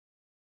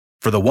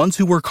For the ones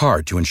who work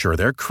hard to ensure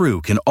their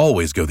crew can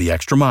always go the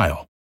extra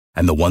mile,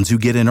 and the ones who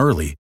get in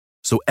early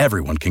so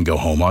everyone can go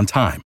home on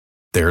time,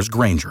 there's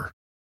Grainger,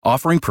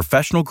 offering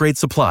professional-grade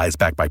supplies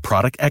backed by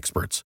product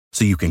experts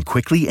so you can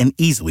quickly and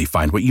easily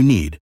find what you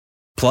need.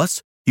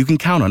 Plus, you can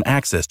count on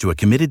access to a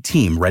committed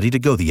team ready to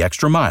go the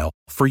extra mile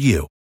for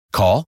you.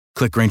 Call,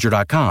 click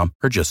Grainger.com,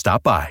 or just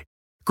stop by.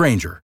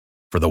 Grainger,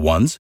 for the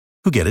ones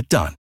who get it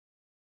done.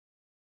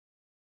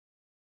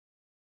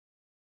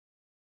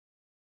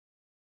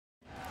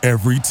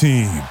 Every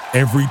team,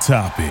 every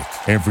topic,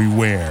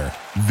 everywhere.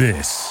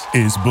 This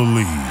is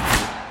Believe.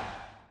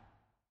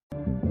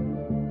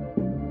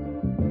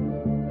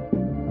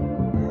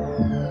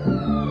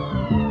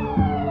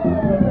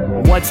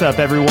 What's up,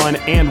 everyone,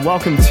 and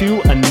welcome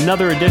to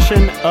another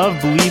edition of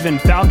Believe in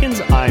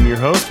Falcons. I'm your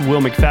host,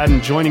 Will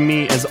McFadden. Joining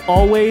me, as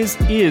always,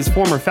 is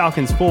former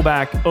Falcons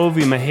fullback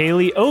Ovie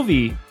Mughelli.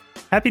 Ovie,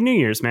 Happy New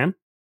Year's, man.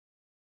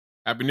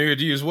 Happy New Year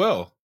to you as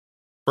well.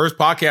 First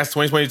podcast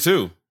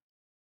 2022.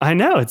 I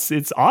know,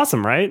 it's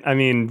awesome, right? I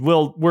mean,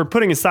 we're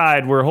putting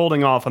aside, we're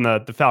holding off on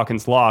the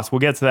Falcons' loss. We'll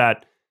get to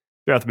that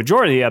throughout the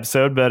majority of the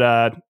episode, but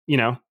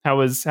how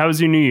was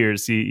your New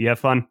Year's? You have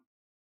fun?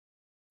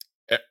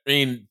 I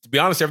mean, to be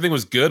honest, everything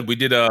was good. We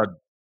did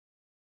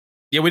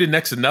we did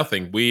next to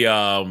nothing. We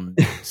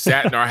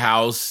sat in our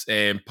house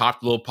and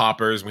popped little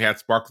poppers. We had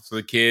sparklers for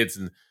the kids,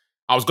 and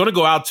I was going to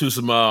go out to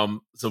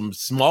some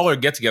smaller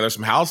get-togethers,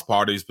 some house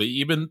parties, but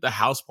even the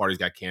house parties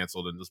got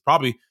canceled, and it was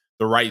probably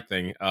the right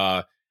thing.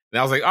 And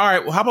I was like, all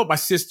right, well, how about my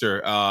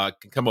sister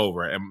can come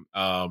over, and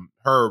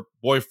her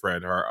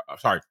boyfriend,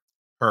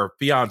 her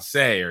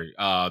fiance,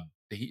 or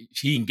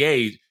he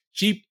engaged.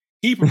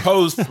 He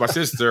proposed to my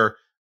sister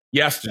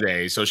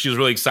yesterday, so she was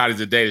really excited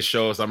today to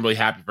show us. I'm really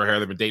happy for her.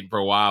 They've been dating for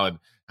a while, and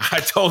I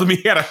told him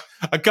he had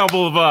a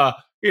couple of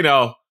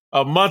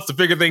months to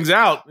figure things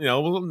out.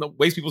 We'll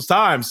waste people's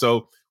time,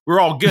 so we're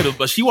all good.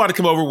 But she wanted to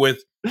come over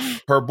with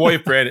her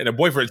boyfriend and a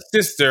boyfriend's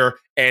sister,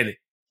 and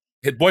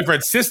his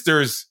boyfriend's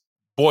sister's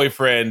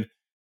boyfriend.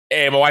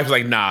 And my wife was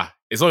like, nah,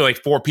 it's only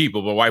like 4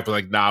 people. My wife was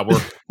like, nah,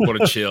 we're going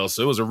to chill.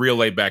 So it was a real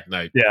laid back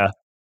night. Yeah.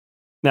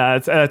 No,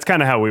 that's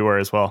kind of how we were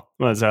as well.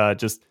 It was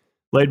just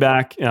laid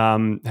back.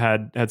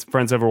 Had some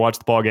friends over, watched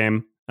the ball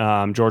game.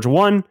 Georgia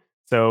won,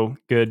 so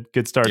good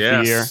start to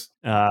the year.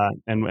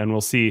 And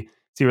we'll see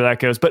where that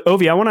goes. But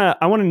Ovie, I want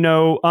to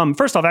know.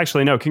 First off,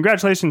 actually, no,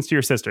 congratulations to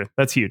your sister.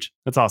 That's huge.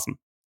 That's awesome.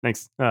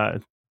 Thanks.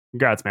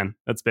 Congrats, man.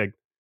 That's big.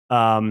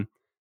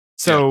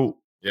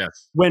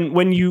 Yes.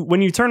 When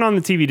you turn on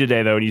the TV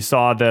today, though, and you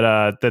saw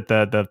that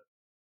the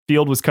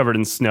field was covered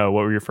in snow,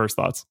 what were your first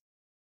thoughts?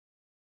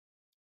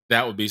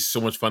 That would be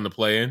so much fun to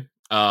play in.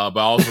 But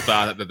I also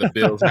thought that the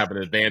Bills have an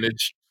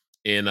advantage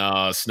in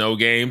snow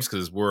games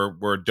because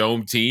we're a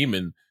dome team,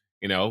 and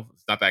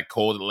it's not that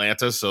cold in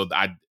Atlanta. So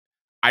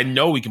I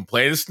know we can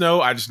play in the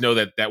snow. I just know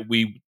that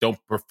we don't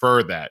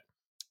prefer that.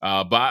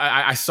 But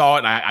I saw it,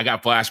 and I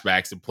got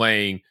flashbacks of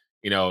playing,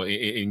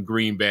 in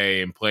Green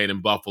Bay and playing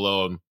in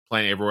Buffalo and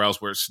playing everywhere else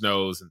where it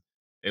snows, and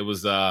it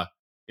was fun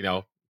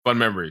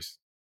memories.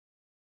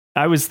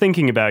 I was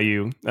thinking about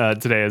you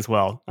today as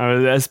well,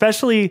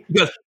 especially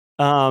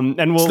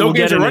and we'll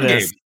get into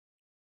this. Game.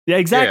 Yeah,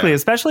 exactly. Yeah.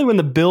 Especially when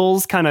the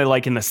Bills kind of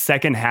like in the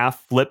second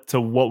half flipped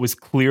to what was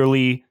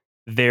clearly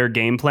their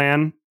game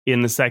plan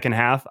in the second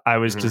half. I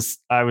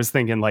was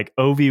thinking like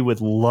Ovie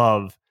would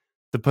love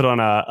to put on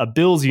a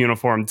Bills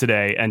uniform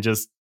today and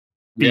just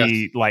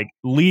be like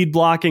lead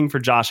blocking for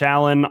Josh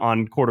Allen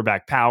on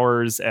quarterback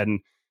powers and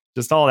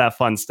just all that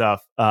fun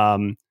stuff.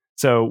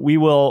 So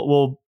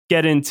we'll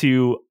get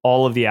into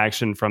all of the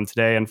action from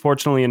today.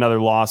 Unfortunately, another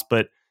loss,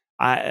 but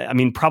I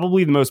mean,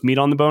 probably the most meat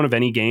on the bone of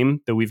any game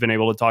that we've been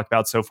able to talk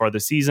about so far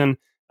this season.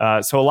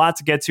 So a lot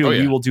to get to,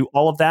 and we will do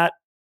all of that,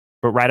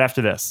 but right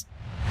after this.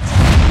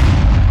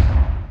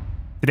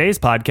 Today's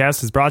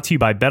podcast is brought to you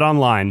by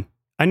BetOnline.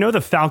 I know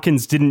the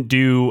Falcons didn't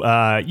do,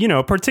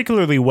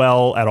 particularly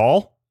well at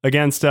all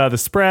against the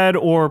spread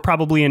or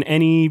probably in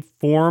any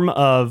form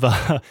of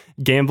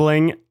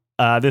gambling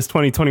this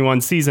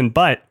 2021 season,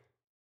 but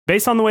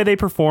based on the way they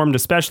performed,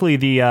 especially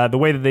the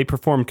way that they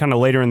performed kind of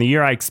later in the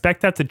year, I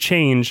expect that to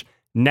change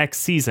next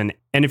season.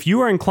 And if you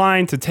are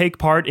inclined to take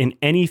part in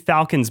any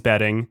Falcons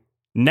betting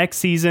next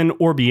season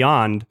or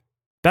beyond,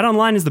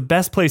 BetOnline is the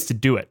best place to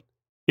do it.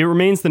 It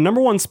remains the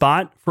number one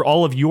spot for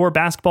all of your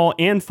basketball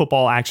and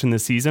football action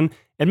this season,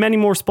 and many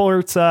more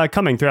sports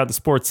coming throughout the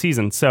sports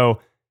season.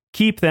 So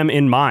keep them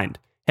in mind.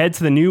 Head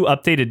to the new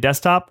updated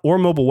desktop or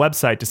mobile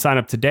website to sign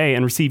up today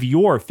and receive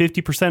your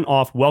 50%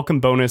 off welcome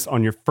bonus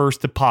on your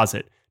first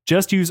deposit.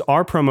 Just use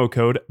our promo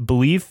code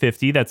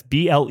BELIEVE50, that's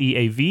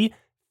BLEAV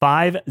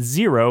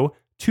 50,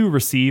 to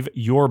receive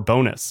your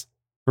bonus.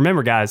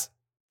 Remember, guys,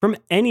 from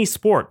any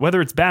sport,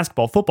 whether it's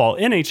basketball, football,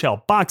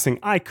 NHL, boxing,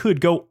 I could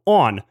go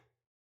on.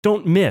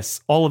 Don't miss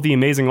all of the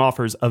amazing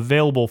offers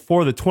available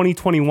for the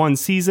 2021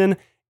 season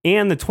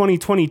and the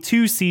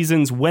 2022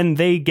 seasons when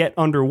they get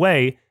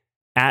underway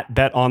at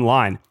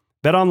BetOnline.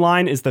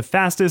 BetOnline is the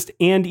fastest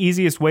and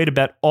easiest way to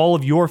bet all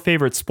of your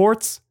favorite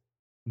sports.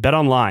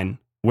 BetOnline,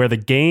 where the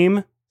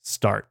game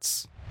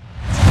starts.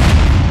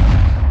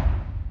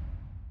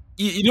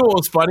 You know what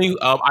was funny?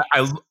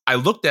 I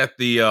looked at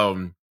the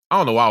I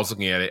don't know why I was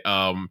looking at it.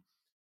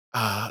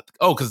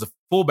 Because the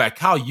fullback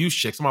Kyle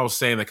Juszczyk, somebody was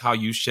saying that Kyle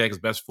Juszczyk is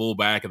best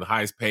fullback and the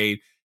highest paid.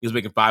 He was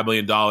making $5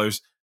 million.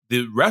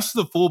 The rest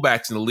of the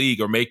fullbacks in the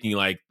league are making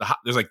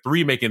there's like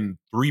three making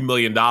 $3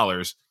 million,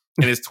 and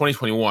it's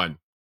 2021.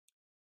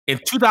 In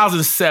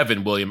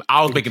 2007, William,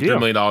 I was making $3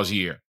 million a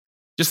year.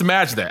 Just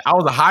imagine that. I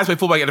was the highest paid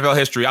fullback in NFL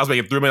history. I was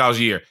making $3 million a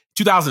year.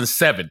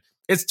 2007.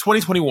 It's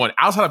 2021.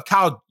 Outside of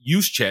Kyle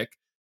Juszczyk,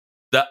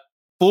 the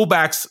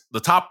fullbacks, the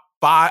top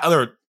five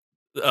other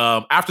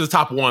after the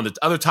top one, the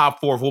other top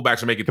four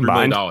fullbacks are making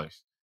 $3 million.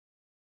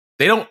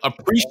 They don't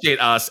appreciate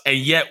us, and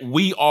yet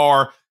we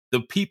are the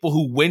people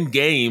who win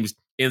games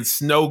in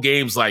snow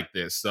games like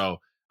this. So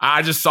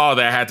I just saw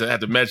that. I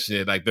had to mention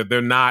it. Like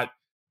they're not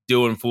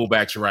doing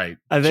fullbacks right.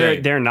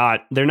 They're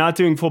not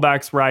doing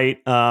fullbacks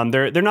right.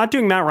 They're not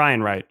doing Matt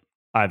Ryan right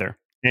either.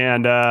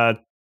 And that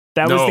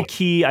was the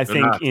key, I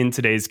think, in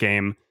today's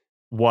game.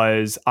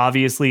 Was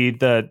obviously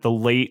the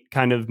late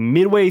kind of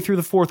midway through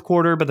the fourth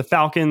quarter, but the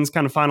Falcons'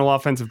 kind of final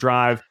offensive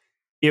drive.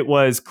 It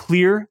was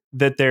clear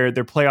that their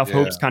playoff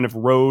hopes kind of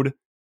rode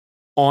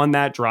on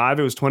that drive.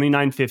 It was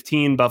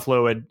 29-15.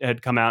 Buffalo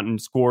had come out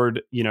and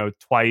scored,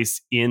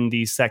 twice in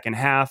the second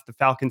half. The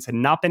Falcons had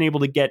not been able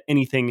to get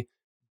anything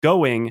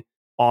going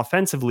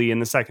offensively in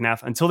the second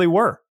half until they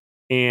were.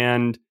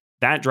 And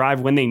that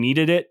drive, when they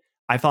needed it,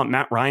 I thought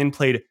Matt Ryan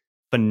played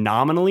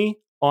phenomenally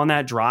on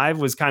that drive.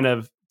 Was kind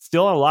of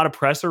still a lot of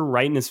pressure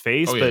right in his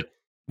face, but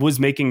was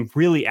making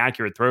really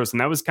accurate throws. And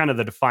that was kind of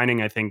the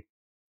defining, I think,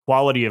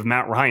 quality of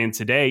Matt Ryan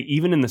today.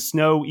 Even in the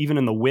snow, even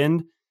in the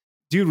wind,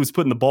 dude was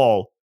putting the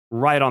ball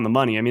right on the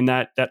money. I mean,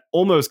 that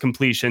almost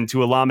completion to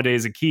Olamide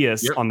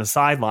Zaccheaus on the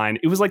sideline,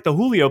 it was like the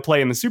Julio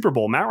play in the Super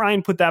Bowl. Matt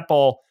Ryan put that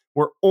ball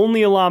where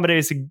only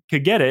Olamide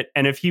could get it.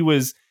 And if he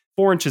was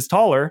 4 inches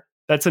taller,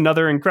 that's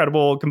another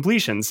incredible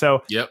completion.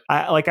 So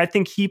I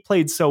think he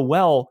played so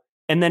well.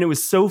 And then it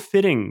was so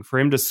fitting for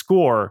him to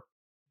score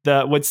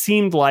what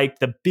seemed like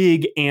the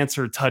big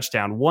answer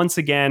touchdown. Once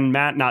again,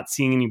 Matt not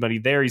seeing anybody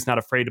there. He's not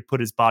afraid to put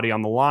his body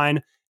on the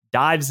line,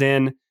 dives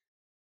in.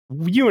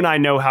 You and I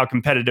know how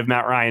competitive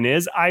Matt Ryan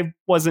is. I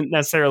wasn't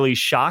necessarily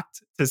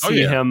shocked to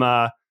see him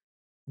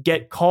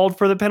get called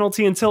for the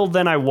penalty until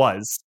then. I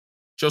was.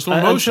 Just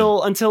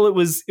until it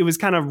was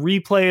kind of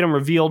replayed and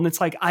revealed. And it's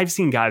like, I've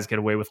seen guys get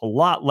away with a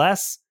lot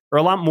less or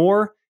a lot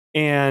more.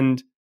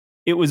 And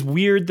it was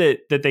weird that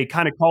they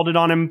kind of called it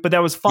on him, but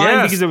that was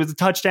fine because it was a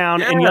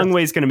touchdown and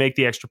Youngway's going to make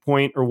the extra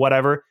point or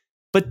whatever.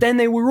 But then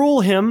they rule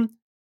him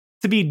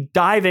to be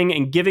diving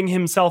and giving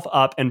himself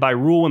up. And by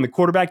rule, when the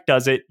quarterback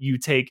does it, you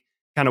take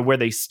kind of where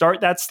they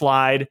start that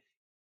slide.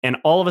 And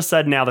all of a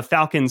sudden now the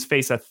Falcons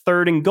face a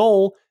 3rd and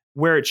goal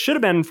where it should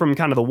have been from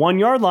kind of the 1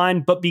 yard line.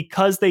 But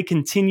because they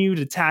continue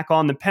to tack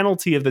on the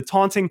penalty of the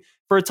taunting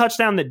for a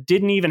touchdown that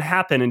didn't even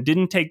happen and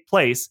didn't take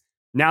place,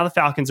 now the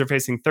Falcons are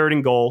facing 3rd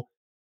and goal.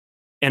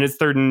 And it's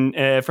 3rd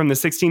and from the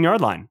 16-yard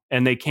line,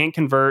 and they can't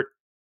convert,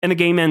 and the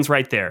game ends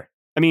right there.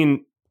 I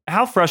mean,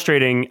 how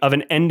frustrating of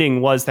an ending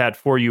was that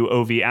for you,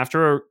 Ovi,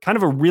 after kind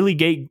of a really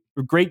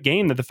great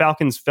game that the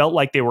Falcons felt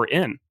like they were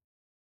in?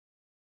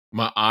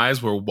 My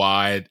eyes were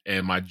wide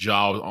and my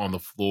jaw was on the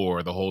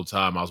floor the whole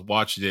time. I was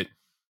watching it.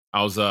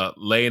 I was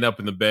laying up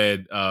in the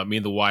bed, me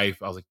and the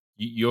wife. I was like,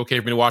 you okay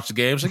for me to watch the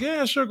game? She's like,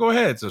 yeah, sure, go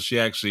ahead. So she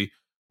actually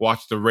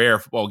watched the rare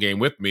football game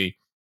with me.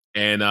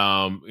 And,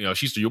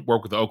 she used to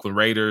work with the Oakland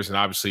Raiders. And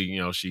obviously,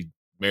 she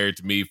married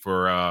to me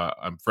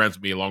I'm friends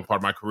with me a long part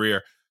of my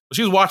career. But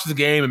she was watching the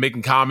game and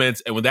making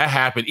comments. And when that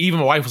happened, even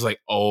my wife was like,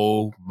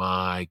 oh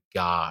my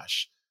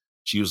gosh.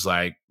 She was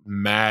like,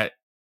 Matt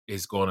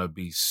is going to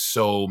be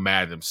so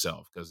mad at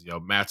himself because,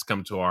 Matt's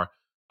come to our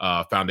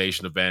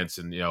foundation events.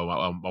 And,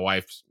 my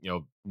wife,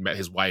 met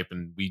his wife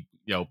and we,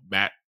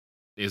 Matt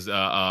is,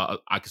 I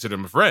consider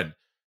him a friend.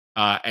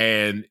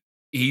 And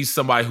he's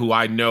somebody who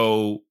I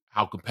know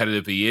how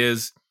competitive he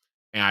is.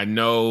 And I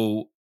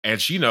know,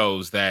 and she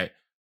knows that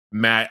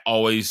Matt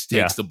always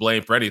takes the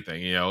blame for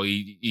anything.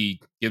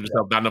 He gives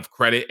himself not enough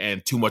credit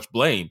and too much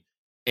blame.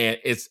 And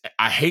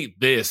I hate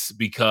this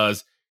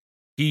because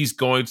he's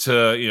going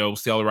to,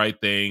 say all the right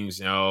things.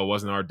 It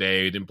wasn't our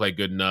day. Didn't play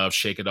good enough.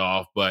 Shake it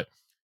off. But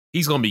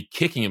he's going to be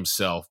kicking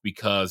himself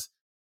because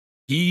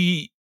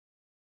he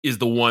is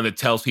the one that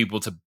tells people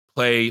to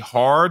play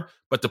hard,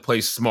 but to play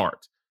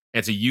smart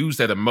and to use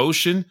that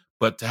emotion,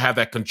 but to have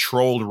that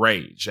controlled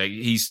rage.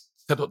 He's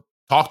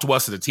talked to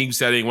us in a team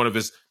setting. One of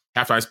his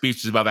halftime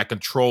speeches about that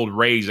controlled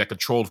rage, that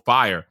controlled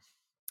fire.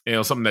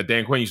 Something that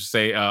Dan Quinn used to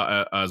say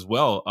as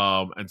well.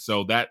 And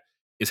so that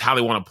is how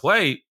they want to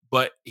play,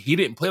 but he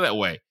didn't play that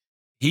way.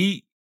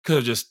 He could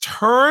have just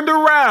turned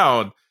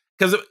around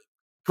because,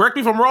 correct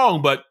me if I'm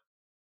wrong, but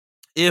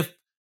if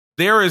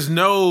there is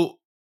no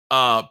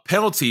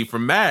penalty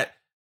from Matt,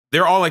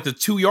 they're all like the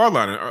 2 yard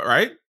line,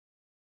 right?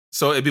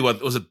 So it'd be what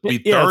was it? Be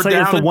third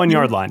down? It's the 1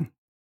 yard line.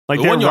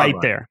 Like they're right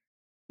there.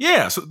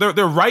 Yeah, so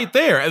they're right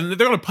there, and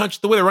they're going to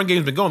punch the way the run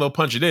game's been going. They'll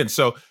punch it in.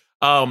 So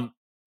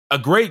a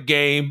great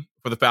game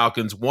for the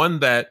Falcons, one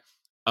that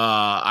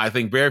I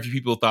think very few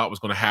people thought was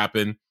going to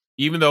happen.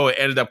 even though it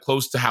ended up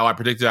close to how I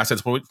predicted, I said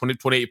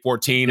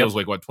 28-14. It was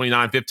like,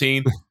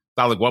 29-15?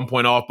 About like 1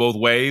 point off both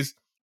ways.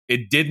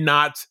 It did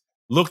not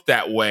look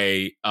that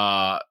way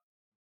the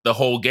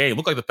whole game. It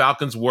looked like the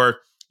Falcons were,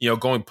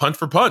 going punch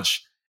for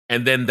punch.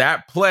 And then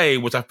that play,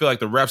 which I feel like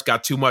the refs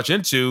got too much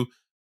into,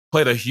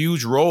 played a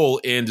huge role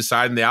in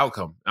deciding the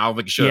outcome. I don't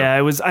think it should. Yeah,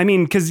 it was,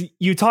 because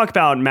you talk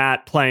about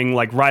Matt playing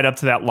like right up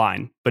to that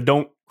line, but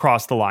don't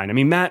cross the line. I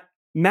mean, Matt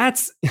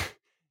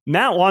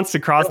wants to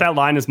cross that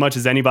line as much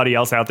as anybody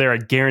else out there. I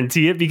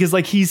guarantee it, because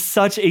like he's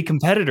such a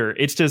competitor.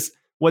 It's just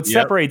what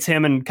separates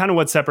him, and kind of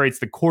what separates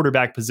the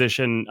quarterback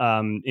position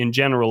in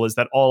general, is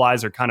that all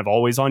eyes are kind of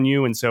always on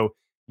you. And so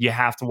you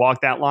have to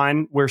walk that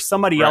line, where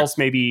somebody else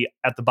maybe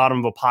at the bottom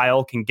of a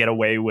pile can get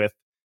away with,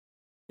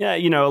 a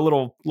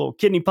little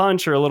kidney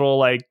punch, or a little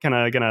like kind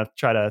of gonna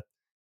try to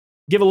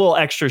give a little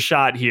extra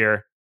shot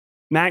here.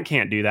 Matt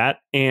can't do that.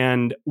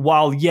 And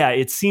while,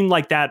 it seemed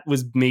like that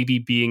was maybe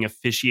being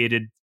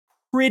officiated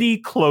pretty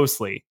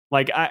closely.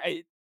 Like,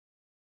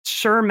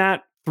 sure,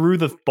 Matt threw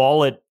the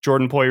ball at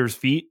Jordan Poyer's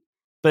feet,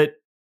 but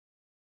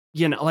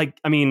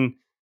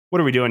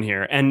what are we doing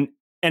here? And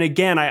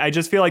again, I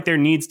just feel like there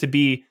needs to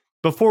be,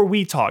 before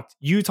you talked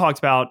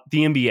about the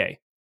NBA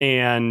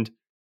and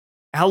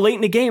how late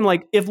in the game,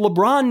 like if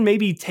LeBron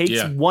maybe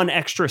takes one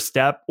extra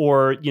step,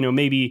 or,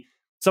 maybe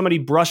somebody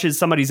brushes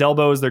somebody's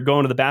elbow as they're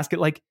going to the basket,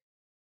 like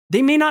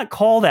they may not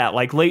call that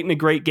like late in a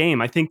great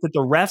game. I think that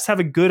the refs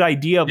have a good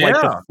idea of like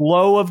the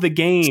flow of the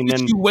game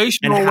and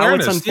how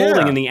it's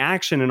unfolding and the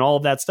action and all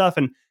of that stuff.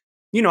 And,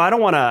 I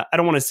don't want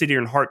to sit here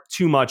and harp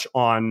too much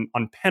on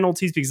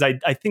penalties, because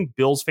I think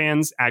Bills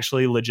fans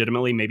actually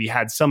legitimately maybe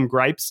had some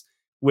gripes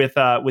with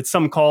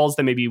some calls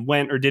that maybe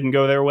went or didn't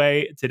go their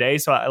way today.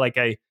 So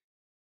I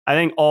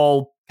think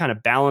all kind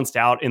of balanced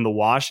out in the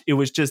wash. It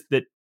was just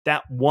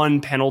that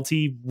one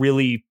penalty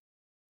really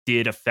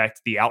did affect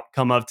the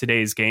outcome of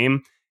today's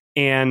game.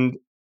 And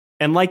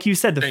like you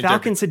said, the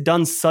Falcons had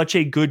done such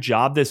a good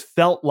job. This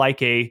felt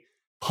like a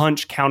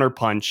punch, counter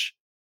punch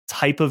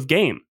type of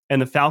game.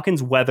 And the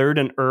Falcons weathered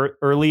an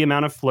early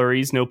amount of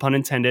flurries, no pun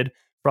intended,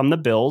 from the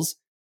Bills.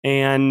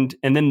 And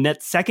then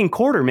that second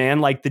quarter, man,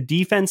 like the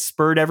defense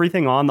spurred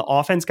everything on. The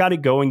offense got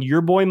it going. Your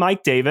boy,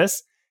 Mike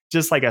Davis,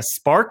 just like a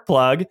spark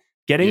plug,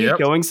 getting it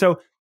going. So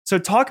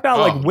talk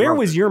about where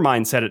was your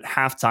mindset at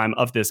halftime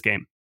of this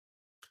game?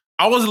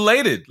 I was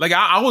elated. Like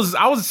I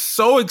was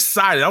so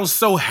excited. I was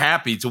so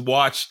happy to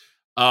watch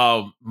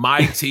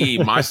my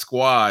team, my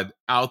squad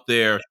out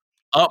there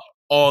up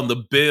on the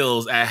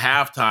Bills at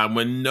halftime,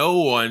 when no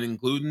one,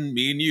 including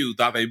me and you,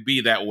 thought they'd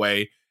be that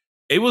way.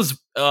 It was,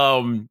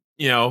 I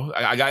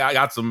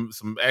got some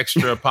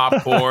extra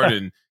popcorn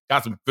and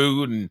got some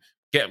food, and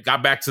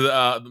got back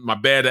to my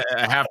bed at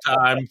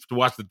halftime to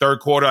watch the third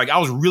quarter. Like I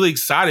was really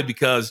excited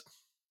because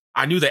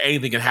I knew that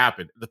anything could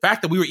happen. The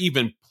fact that we were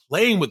even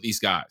playing with these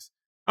guys,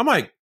 I'm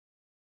like,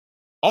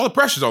 all the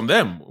pressure's on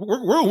them. We're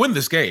going to win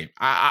this game.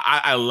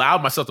 I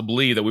allowed myself to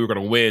believe that we were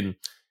going to win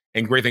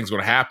and great things were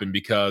going to happen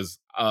because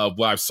of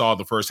what I saw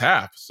the first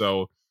half.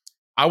 So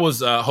I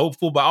was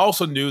hopeful, but I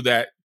also knew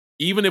that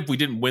even if we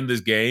didn't win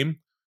this game,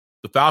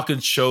 the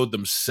Falcons showed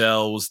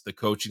themselves, the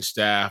coaching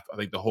staff, I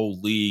think the whole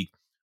league,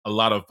 a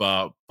lot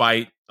of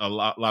fight, a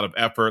lot of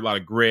effort, a lot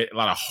of grit, a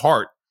lot of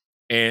heart.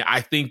 And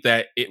I think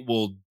that it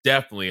will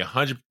definitely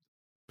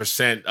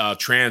 100%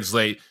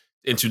 translate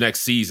into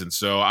next season.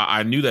 So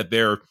I knew that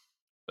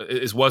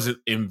it wasn't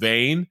in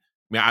vain.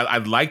 I mean,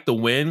 I'd like the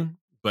win,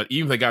 but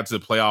even if they got to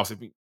the playoffs, it'd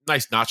be a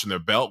nice notch in their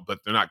belt, but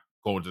they're not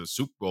going to the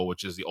Super Bowl,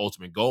 which is the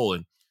ultimate goal.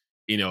 And,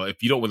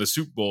 if you don't win the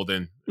Super Bowl,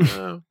 then,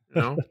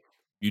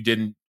 you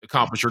didn't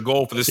accomplish your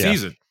goal for the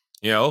season.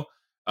 Getting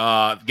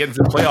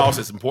to the playoffs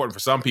is important for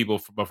some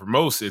people, but for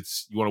most,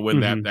 it's you want to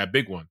win that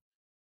big one.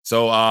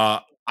 So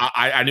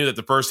I knew that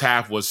the first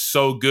half was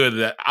so good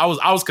that I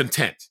was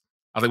content.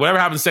 I was like, whatever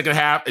happens in the second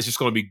half, it's just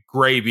going to be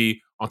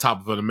gravy on top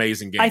of an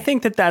amazing game. I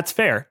think that that's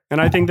fair. And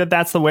I think that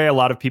that's the way a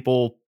lot of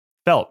people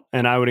felt.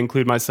 And I would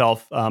include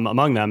myself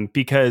among them,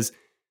 because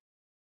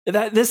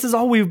this is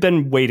all we've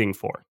been waiting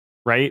for,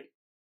 right?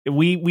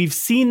 We've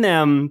seen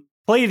them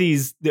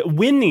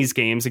win these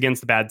games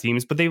against the bad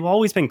teams, but they've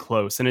always been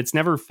close. And it's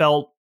never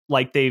felt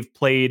like they've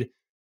played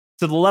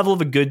to the level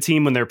of a good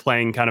team when they're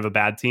playing kind of a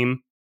bad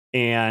team.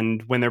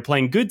 And when they're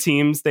playing good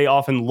teams, they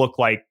often look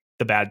like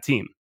the bad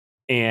team.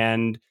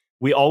 And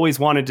we always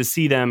wanted to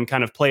see them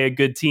kind of play a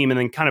good team and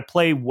then kind of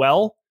play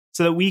well,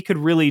 so that we could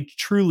really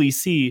truly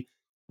see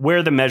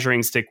where the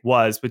measuring stick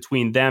was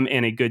between them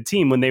and a good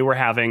team when they were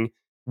having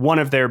one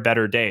of their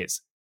better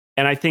days.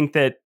 And I think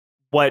that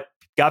what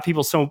got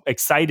people so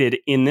excited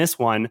in this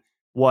one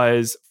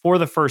was, for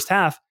the first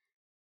half,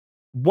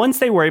 once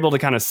they were able to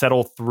kind of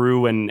settle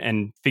through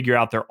and figure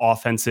out their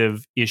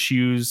offensive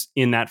issues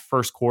in that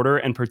first quarter,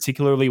 and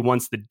particularly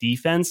once the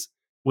defense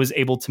was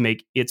able to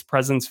make its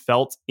presence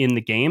felt in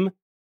the game,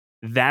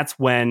 that's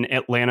when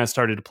Atlanta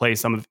started to play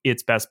some of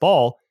its best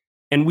ball.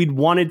 And we'd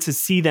wanted to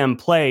see them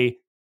play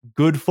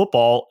good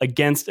football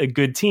against a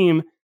good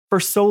team for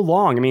so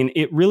long. I mean,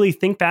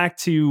 think back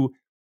to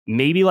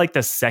maybe like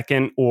the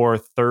second or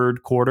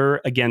third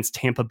quarter against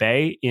Tampa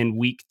Bay in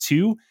week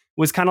 2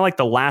 was kind of like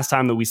the last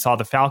time that we saw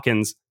the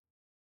Falcons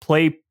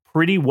play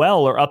pretty well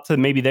or up to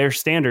maybe their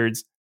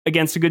standards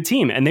against a good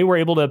team. And they were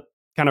able to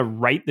kind of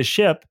right the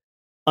ship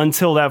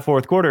until that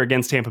fourth quarter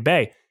against Tampa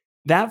Bay.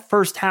 That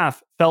first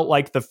half felt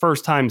like the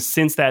first time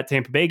since that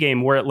Tampa Bay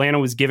game where Atlanta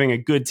was giving a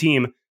good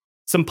team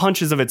some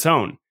punches of its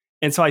own.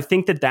 And so I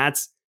think that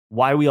that's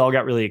why we all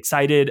got really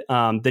excited.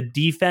 The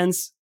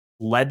defense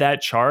led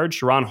that charge.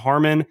 Sharon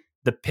Harmon,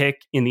 the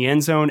pick in the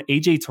end zone,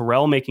 AJ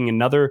Terrell making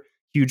another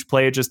huge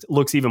play. It just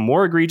looks even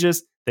more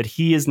egregious that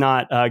he is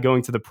not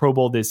going to the Pro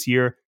Bowl this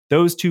year.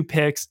 Those 2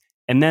 picks,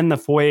 and then the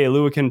Foye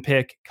Oluokun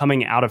pick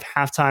coming out of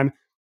halftime.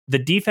 The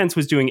defense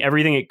was doing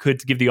everything it could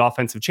to give the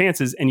offensive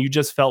chances, and you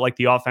just felt like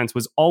the offense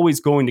was always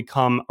going to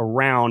come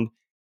around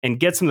and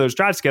get some of those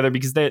drives together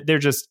because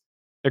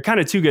they're kind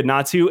of too good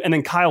not to. And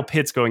then Kyle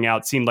Pitts going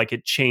out seemed like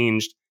it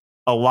changed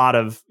a lot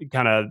of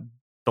kind of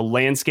the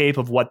landscape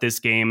of what this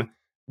game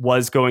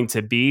was going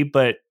to be.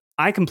 But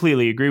I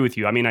completely agree with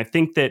you. I mean, I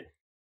think that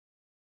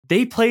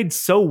they played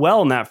so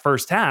well in that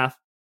first half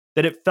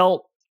that it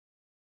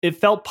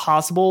felt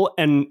possible.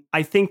 And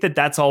I think that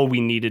that's all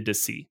we needed to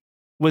see,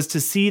 was to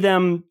see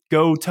them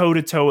go toe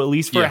to toe, at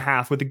least for a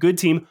half, with a good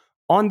team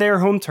on their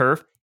home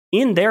turf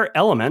in their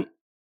element.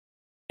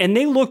 And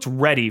they looked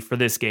ready for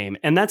this game.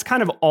 And that's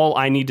kind of all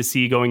I need to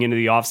see going into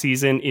the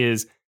offseason.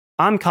 Is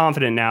I'm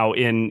confident now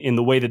in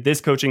the way that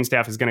this coaching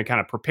staff is going to kind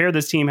of prepare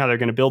this team, how they're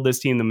going to build this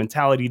team, the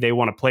mentality they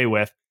want to play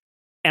with.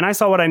 And I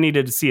saw what I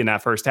needed to see in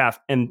that first half,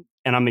 and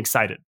I'm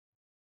excited.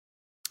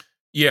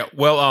 Yeah,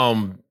 well,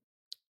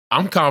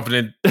 I'm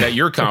confident that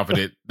you're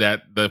confident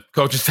that the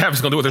coaching staff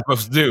is going to do what they're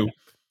supposed to do.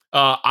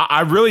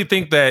 I really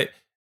think that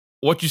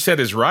what you said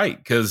is right,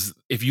 because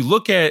if you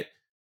look at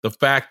the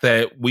fact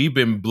that we've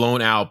been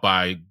blown out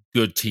by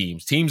good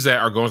teams that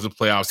are going to the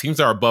playoffs, teams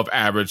that are above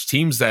average,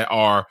 teams that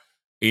are,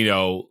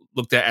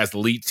 looked at as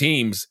elite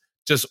teams,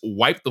 just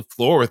wipe the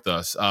floor with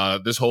us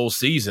this whole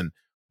season.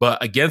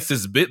 But against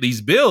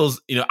these Bills,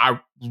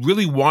 I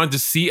really wanted to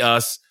see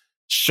us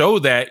show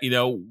that,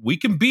 we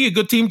can be a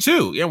good team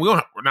too. Yeah,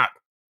 we're not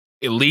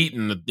elite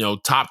in the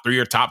top 3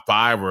 or top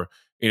 5 or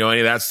any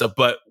of that stuff,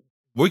 but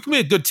we can be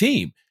a good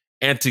team.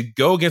 And to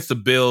go against the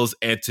Bills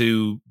and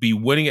to be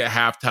winning at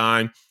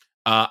halftime,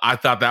 I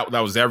thought that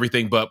was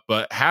everything. But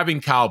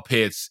having Kyle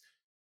Pitts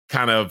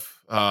kind of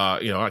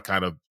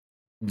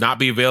not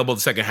be available in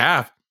the second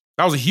half,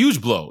 that was a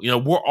huge blow.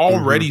 We're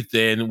already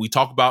thin. We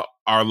talk about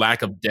our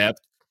lack of depth.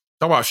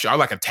 Talk about our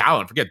lack of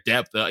talent. Forget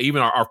depth.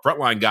 Even our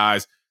frontline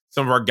guys.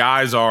 Some of our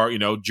guys are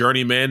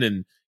journeymen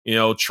and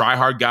try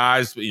hard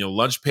guys.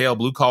 Lunch pail,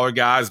 blue collar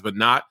guys, but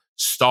not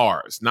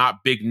stars,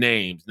 not big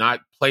names, not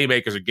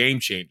playmakers or game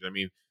changers. I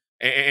mean,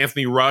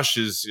 Anthony Rush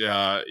is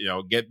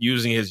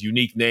using his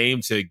unique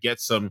name to get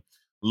some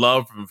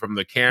love from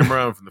the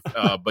camera,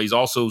 but he's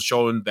also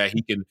showing that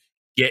he can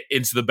get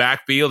into the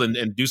backfield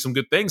and do some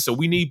good things. So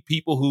we need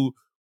people who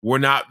we're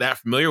not that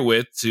familiar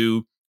with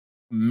to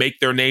make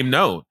their name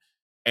known.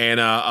 And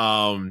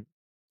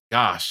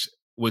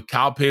with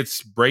Kyle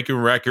Pitts breaking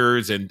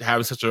records and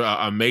having such an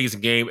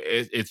amazing game,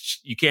 it's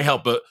you can't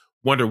help but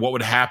wonder what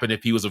would happen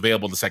if he was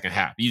available in the second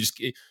half.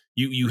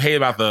 You hate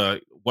about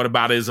the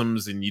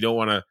whataboutisms and you don't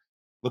want to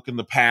look in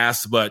the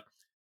past, but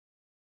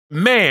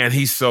man,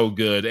 he's so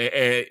good.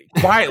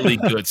 Quietly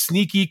good,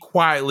 sneaky,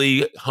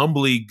 quietly,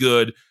 humbly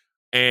good.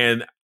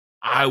 And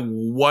I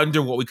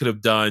wonder what we could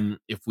have done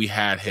if we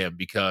had him,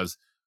 because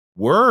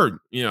we're,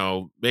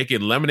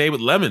 making lemonade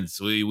with lemons.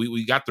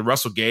 We got the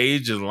Russell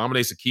Gage and the Lamine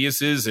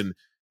Zaccheaus and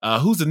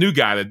who's the new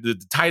guy, the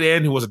tight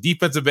end who was a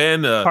defensive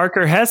end?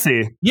 Parker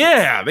Hesse.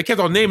 Yeah, they kept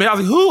on naming. I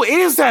was like, who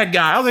is that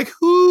guy? I was like,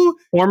 who?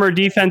 Former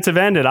defensive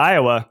end at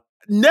Iowa.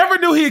 Never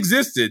knew he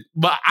existed,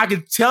 but I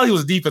could tell he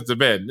was a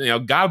defensive end.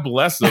 God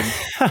bless him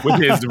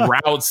with his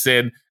routes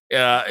and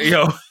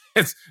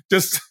it's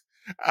just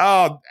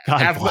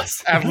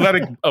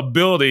athletic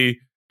ability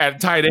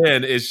at tight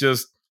end. It's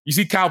just, you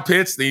see Kyle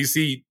Pitts, then you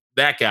see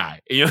that guy,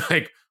 and you're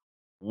like,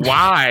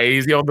 why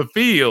is he on the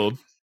field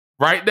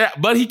right now?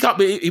 But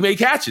he made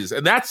catches,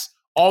 and that's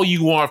all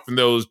you want from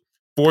those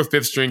 4th,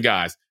 5th string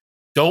guys.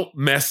 Don't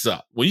mess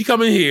up when you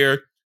come in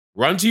here.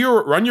 Run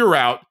your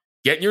route,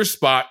 get in your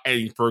spot,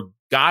 and for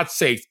God's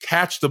sake,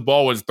 catch the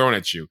ball when it's thrown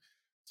at you.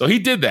 So he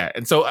did that,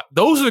 and so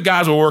those are the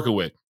guys we're working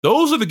with.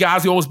 Those are the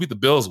guys we almost beat the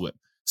Bills with.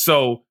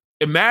 So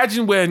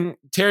imagine when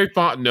Terry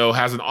Fontenot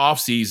has an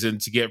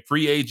offseason to get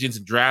free agents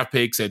and draft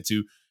picks and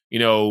to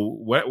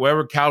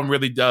whatever Calvin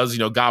really does,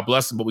 God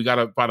bless him, but we got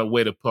to find a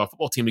way to put a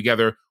football team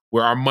together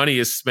where our money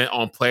is spent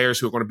on players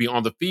who are going to be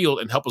on the field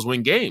and help us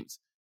win games.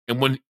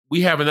 And when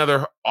we have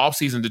another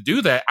offseason to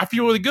do that, I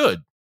feel really good.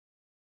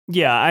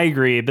 Yeah, I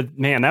agree. But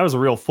man, that was a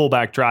real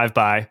fullback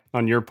drive-by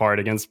on your part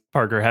against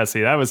Parker Hesse.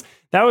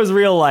 That was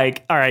real,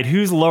 like, all right,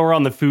 who's lower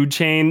on the food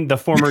chain? The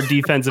former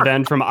defensive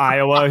end from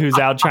Iowa who's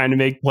out trying to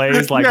make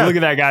plays. Like, Look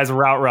at that guy's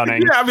route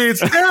running. Yeah, I mean,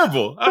 it's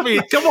terrible. I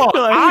mean, come on.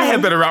 Like, I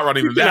had better route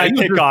running than that. I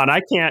kick on.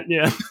 I can't,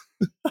 yeah.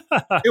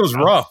 It was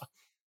rough.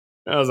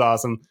 That was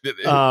awesome.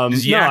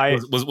 His yak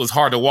was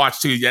hard to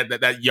watch too.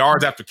 That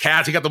yards after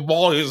catch, he got the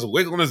ball, he was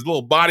wiggling his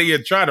little body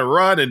and trying to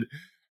run, and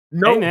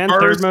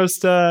third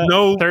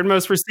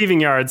most receiving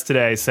yards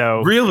today.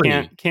 So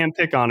really can't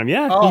pick on him.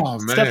 Yeah,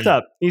 stepped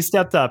up. He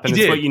stepped up, and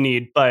it's what you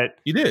need. But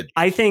he did.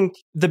 I think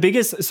the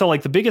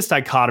biggest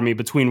dichotomy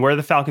between where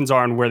the Falcons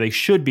are and where they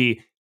should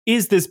be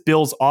is this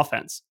Bills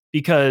offense,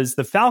 because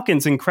the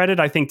Falcons, and credit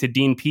I think to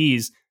Dean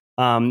Pease,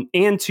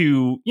 and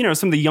to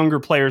some of the younger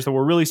players that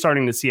we're really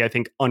starting to see, I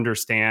think,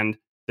 understand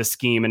the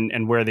scheme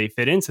and where they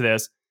fit into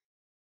this.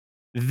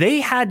 They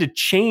had to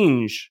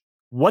change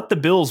what the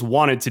Bills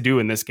wanted to do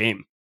in this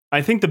game.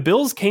 I think the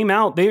Bills came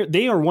out,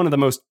 they are one of the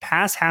most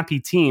pass-happy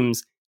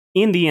teams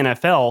in the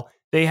NFL.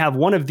 They have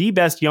one of the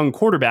best young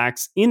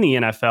quarterbacks in the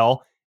NFL.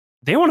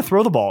 They want to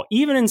throw the ball.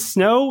 Even in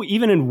snow,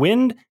 even in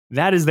wind,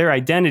 that is their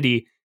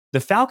identity.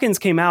 The Falcons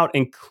came out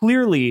and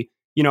clearly,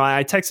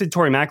 I texted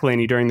Tori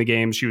McElhaney during the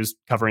game. She was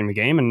covering the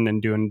game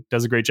and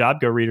does a great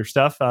job. Go read her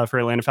stuff for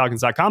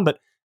AtlantaFalcons.com. But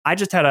I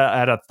just had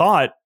a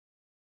thought.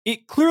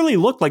 It clearly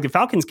looked like the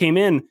Falcons came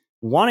in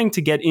wanting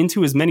to get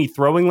into as many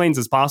throwing lanes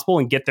as possible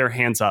and get their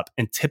hands up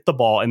and tip the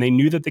ball. And they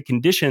knew that the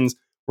conditions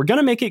were going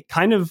to make it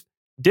kind of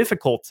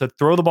difficult to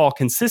throw the ball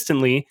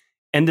consistently,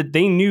 and that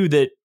they knew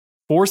that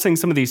forcing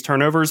some of these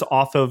turnovers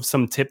off of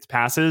some tipped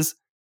passes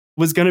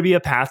was going to be a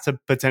path to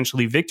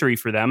potentially victory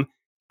for them.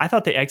 I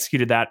thought they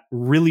executed that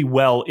really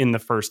well in the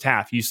first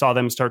half. You saw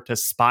them start to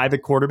spy the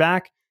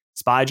quarterback,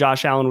 spy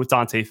Josh Allen with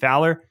Dante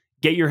Fowler,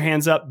 get your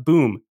hands up,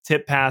 boom,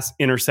 tip pass,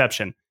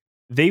 interception.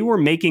 They were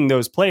making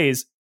those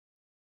plays.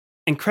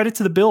 And credit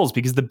to the Bills,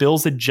 because the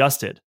Bills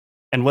adjusted.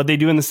 And what they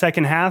do in the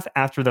second half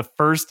after the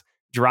first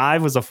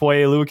drive was a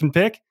Foye Oluokun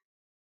pick,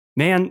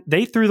 man,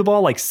 they threw the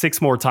ball like 6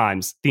 more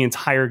times the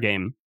entire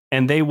game.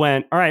 And they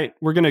went, all right,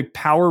 we're going to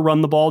power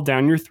run the ball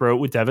down your throat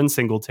with Devin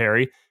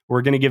Singletary.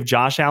 We're going to give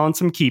Josh Allen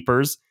some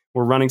keepers.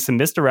 We're running some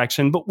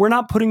misdirection, but we're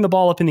not putting the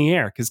ball up in the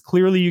air because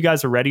clearly you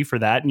guys are ready for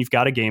that and you've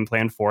got a game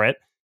plan for it.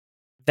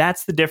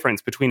 That's the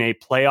difference between a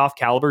playoff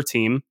caliber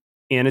team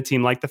and a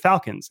team like the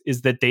Falcons,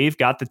 is that they've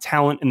got the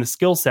talent and the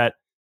skill set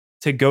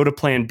to go to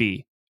plan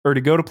B or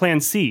to go to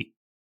plan C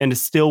and to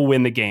still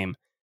win the game.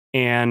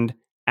 And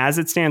as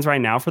it stands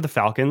right now for the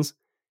Falcons,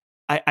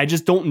 I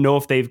just don't know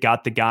if they've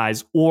got the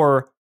guys,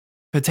 or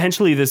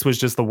potentially this was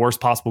just the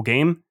worst possible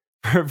game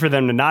for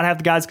them to not have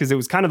the guys, because it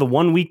was kind of the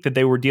 1 week that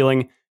they were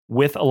dealing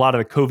with a lot of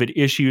the COVID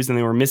issues and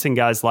they were missing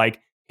guys like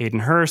Hayden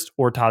Hurst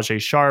or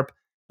Tajay Sharp.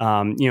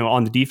 On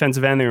the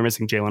defensive end, they were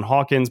missing Jalen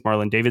Hawkins,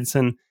 Marlon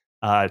Davidson,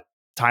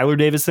 Tyler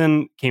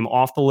Davison came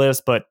off the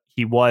list, but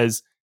he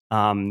was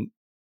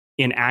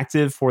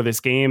inactive for this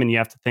game. And you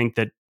have to think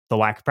that the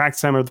lack of practice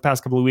time over the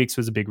past couple of weeks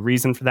was a big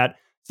reason for that.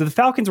 So the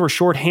Falcons were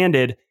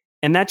shorthanded,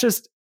 and that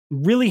just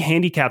really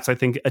handicaps, I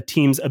think, a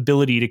team's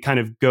ability to kind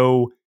of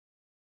go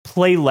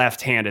play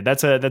left-handed.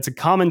 That's a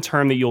common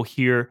term that you'll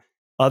hear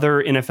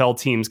other NFL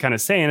teams kind of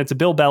say, and it's a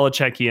Bill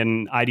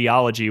Belichickian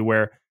ideology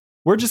where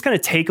we're just going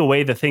to take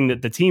away the thing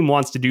that the team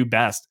wants to do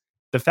best.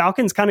 The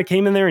Falcons kind of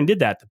came in there and did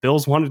that. The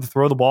Bills wanted to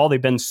throw the ball.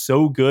 They've been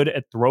so good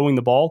at throwing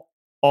the ball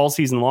all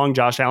season long.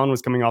 Josh Allen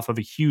was coming off of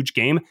a huge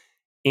game,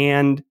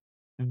 and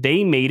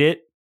they made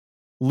it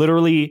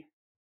literally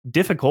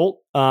difficult.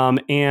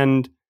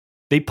 And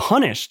they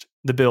punished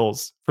the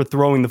Bills for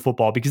throwing the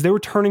football because they were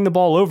turning the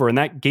ball over, and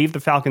that gave the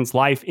Falcons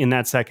life in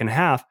that second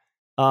half.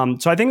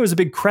 So I think it was a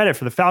big credit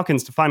for the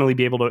Falcons to finally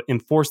be able to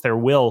enforce their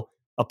will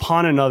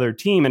upon another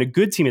team, and a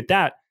good team at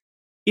that.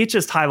 It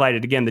just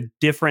highlighted, again, the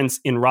difference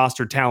in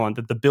roster talent,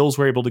 that the Bills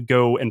were able to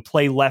go and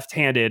play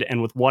left-handed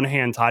and with one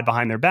hand tied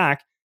behind their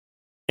back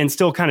and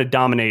still kind of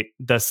dominate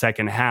the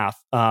second half.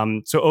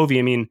 So, Ovi,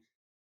 I mean,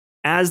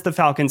 as the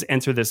Falcons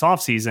enter this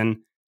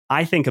offseason,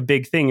 I think a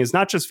big thing is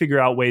not just figure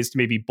out ways to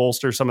maybe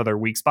bolster some of their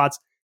weak spots.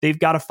 They've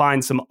got to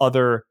find some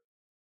other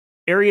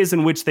areas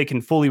in which they can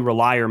fully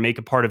rely or make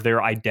a part of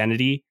their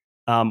identity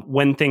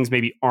when things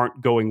maybe aren't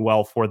going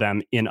well for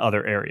them in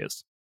other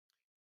areas.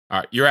 All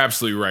right, you're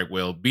absolutely right,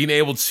 Will. Being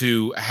able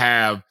to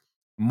have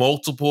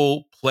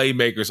multiple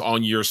playmakers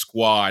on your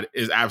squad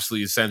is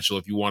absolutely essential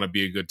if you want to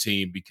be a good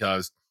team,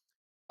 because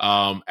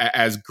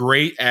as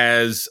great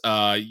as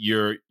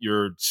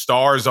your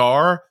stars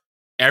are,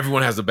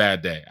 everyone has a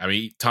bad day. I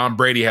mean, Tom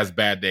Brady has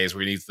bad days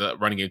where he needs the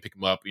running game to pick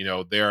him up.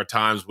 There are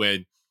times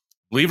when,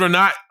 believe it or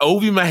not,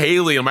 Ovi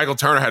Mahaley and Michael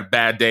Turner had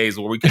bad days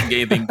where we couldn't get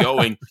anything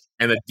going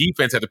and the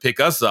defense had to pick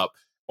us up.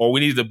 Or we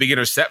needed a big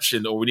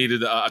interception, or we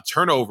needed a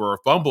turnover or a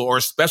fumble or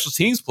a special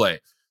teams play,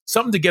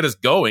 something to get us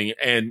going.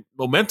 And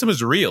momentum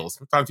is real.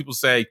 Sometimes people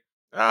say,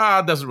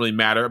 it doesn't really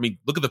matter. I mean,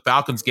 look at the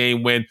Falcons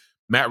game when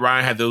Matt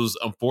Ryan had those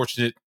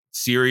unfortunate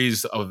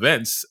series of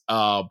events.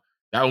 That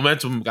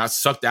momentum got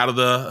sucked out of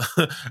the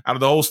out of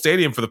the whole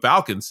stadium for the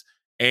Falcons.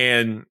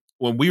 And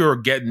when we were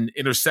getting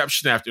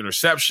interception after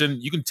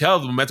interception, you can tell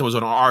the momentum was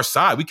on our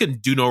side. We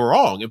couldn't do no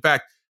wrong. In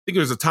fact, I think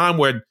there was a time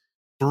when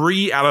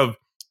 3 out of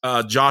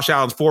Josh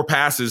Allen's 4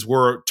 passes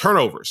were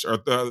turnovers, or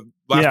the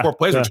last 4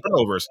 plays were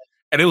turnovers.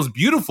 And it was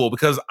beautiful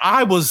because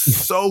I was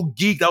so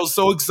geeked. I was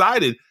so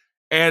excited.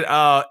 And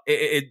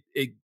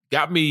it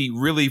got me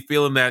really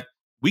feeling that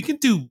we can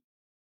do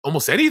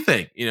almost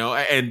anything,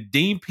 and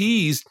Dean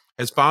Pease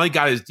has finally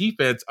got his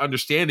defense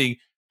understanding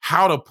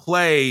how to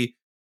play,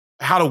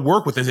 how to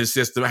work within his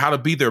system, how to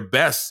be their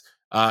best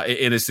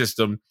in his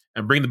system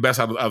and bring the best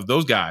out of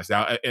those guys.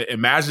 Now,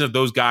 imagine if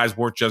those guys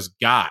weren't just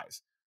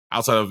guys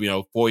outside of,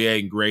 Foye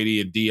and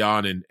Grady and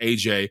Dion and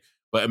AJ,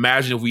 but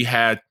imagine if we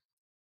had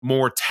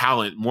more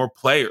talent, more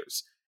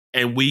players,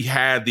 and we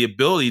had the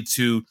ability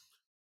to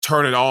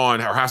turn it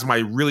on or have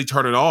somebody really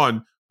turn it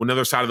on when the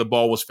other side of the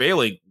ball was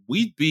failing.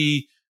 We'd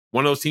be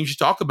one of those teams you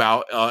talk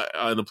about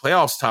in the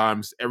playoffs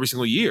times every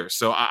single year.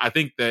 So I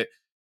think that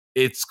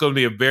it's going to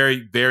be a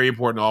very, very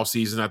important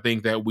offseason. I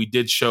think that we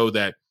did show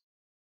that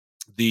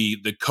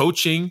the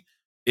coaching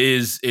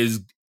is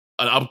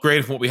an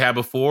upgrade from what we had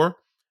before,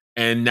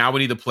 and now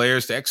we need the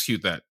players to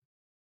execute that.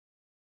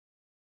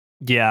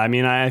 Yeah, I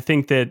mean, I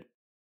think that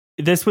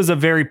this was a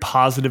very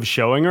positive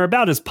showing, or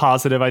about as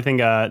positive I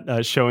think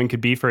a showing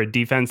could be for a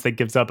defense that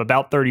gives up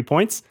about 30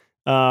 points.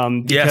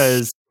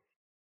 Because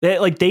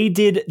they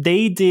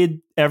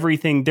did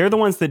everything. They're the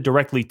ones that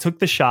directly took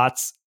the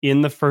shots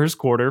in the first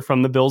quarter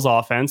from the Bills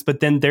offense,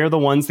 but then they're the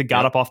ones that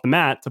got up off the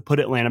mat to put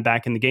Atlanta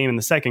back in the game in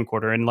the second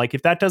quarter. And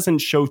if that doesn't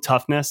show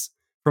toughness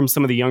from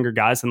some of the younger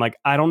guys, then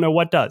I don't know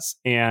what does.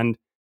 And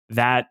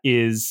that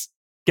is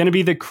going to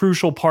be the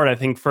crucial part, I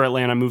think, for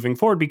Atlanta moving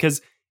forward,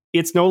 because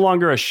it's no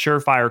longer a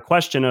surefire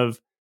question of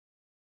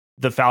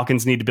the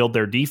Falcons need to build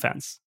their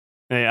defense.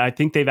 I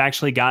think they've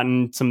actually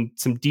gotten some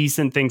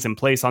decent things in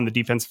place on the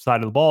defensive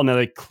side of the ball. Now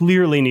they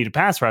clearly need a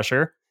pass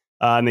rusher,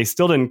 and they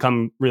still didn't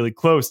come really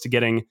close to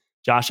getting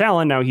Josh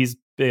Allen. Now he's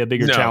a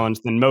bigger challenge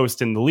than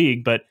most in the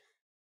league, but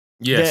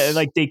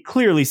they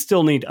clearly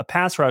still need a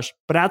pass rush.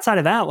 But outside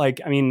of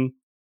that,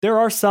 there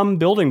are some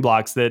building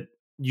blocks that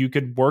you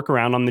could work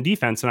around on the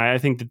defense, and I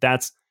think that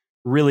that's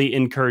really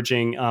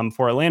encouraging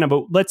for Atlanta.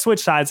 But let's switch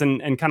sides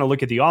and kind of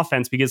look at the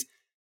offense, because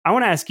I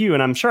want to ask you,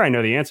 and I'm sure I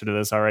know the answer to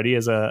this already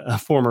as a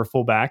former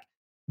fullback,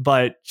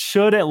 but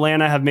should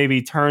Atlanta have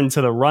maybe turned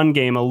to the run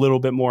game a little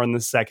bit more in the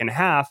second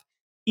half,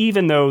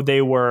 even though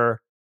they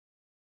were,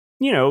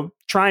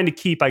 trying to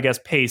keep, I guess,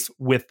 pace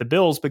with the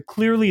Bills? But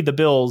clearly the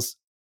Bills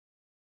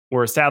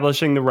were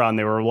establishing the run.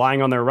 They were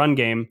relying on their run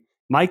game.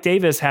 Mike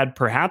Davis had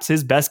perhaps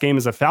his best game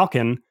as a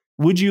Falcon.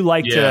 Would you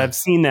like to have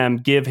seen them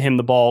give him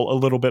the ball a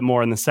little bit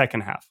more in the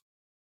second half?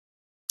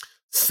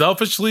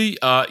 Selfishly,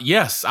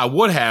 yes, I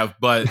would have,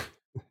 but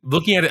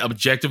looking at it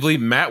objectively,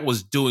 Matt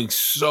was doing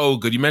so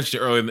good. You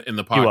mentioned it earlier in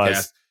the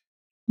podcast.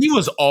 He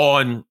was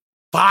on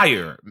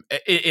fire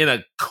in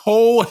a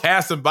cold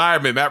ass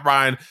environment. Matt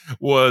Ryan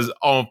was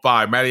on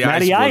fire. Matty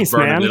Ice was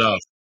burning it up.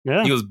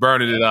 Yeah. He was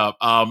burning it up.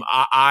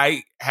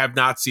 I have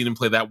not seen him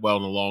play that well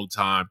in a long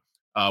time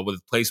with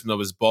the placement of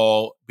his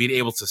ball, being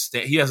able to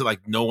stand. He has it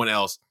like no one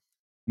else.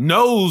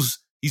 Knows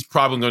he's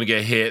probably going to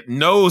get hit,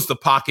 knows the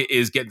pocket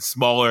is getting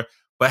smaller,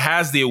 but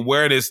has the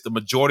awareness the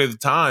majority of the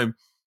time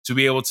to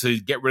be able to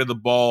get rid of the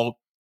ball,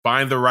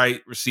 find the right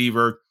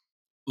receiver,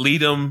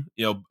 lead him,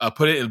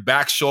 put it in the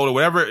back shoulder,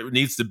 whatever it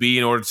needs to be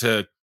in order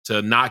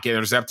to not get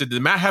intercepted.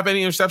 Did Matt have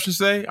any interceptions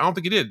today? I don't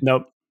think he did.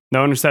 Nope.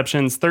 No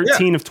interceptions.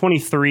 13 of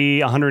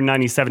 23,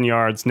 197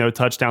 yards, no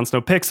touchdowns,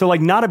 no picks. So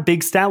not a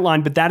big stat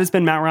line, but that has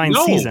been Matt Ryan's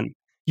season.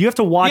 You have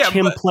to watch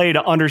him play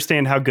to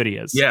understand how good he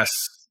is. Yes,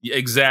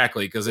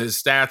 exactly, because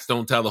his stats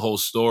don't tell the whole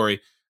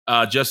story.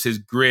 Just his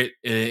grit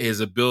and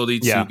his ability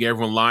to get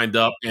everyone lined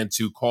up and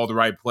to call the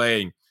right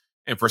play.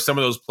 And for some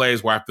of those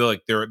plays where I feel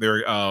like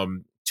they're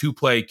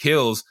two-play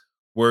kills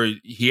where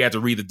he had to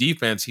read the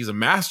defense, he's a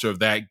master of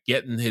that.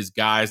 Getting his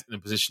guys in a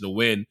position to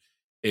win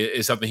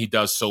is something he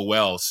does so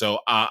well. So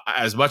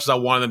as much as I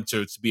wanted them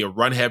to be a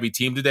run-heavy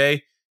team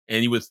today,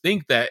 and you would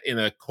think that in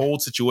a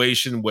cold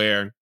situation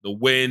where the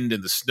wind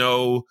and the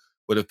snow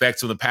would affect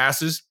some of the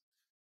passes,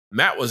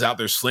 Matt was out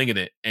there slinging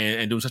it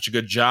and doing such a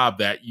good job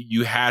that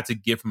you had to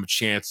give him a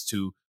chance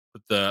to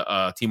put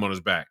the team on his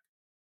back.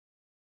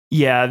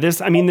 Yeah,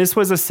 this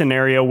was a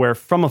scenario where,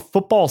 from a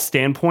football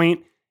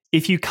standpoint,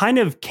 if you kind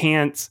of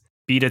can't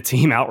beat a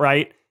team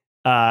outright,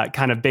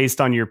 kind of based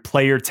on your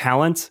player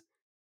talent,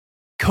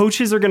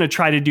 coaches are going to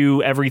try to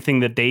do everything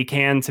that they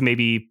can to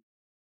maybe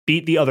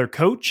beat the other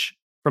coach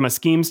from a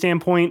scheme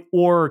standpoint,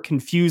 or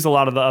confuse a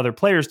lot of the other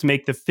players to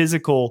make the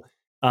physical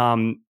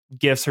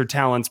gifts or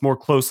talents more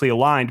closely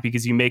aligned,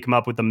 because you make them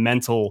up with the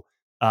mental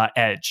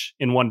edge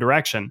in one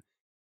direction.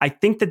 I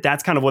think that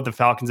that's kind of what the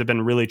Falcons have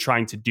been really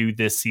trying to do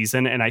this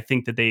season. And I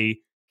think that they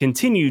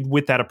continued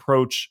with that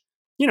approach,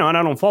 and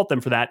I don't fault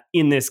them for that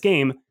in this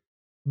game,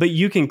 but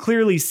you can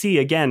clearly see,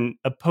 again,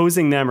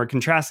 opposing them or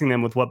contrasting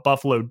them with what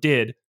Buffalo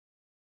did.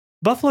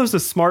 Buffalo's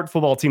a smart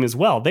football team as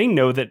well. They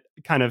know that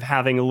kind of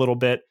having a little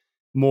bit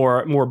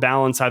more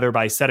balance, either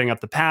by setting up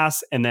the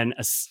pass and then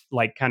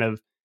kind of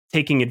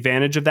taking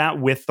advantage of that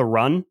with the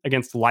run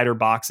against lighter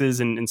boxes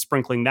and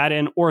sprinkling that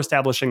in, or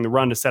establishing the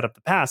run to set up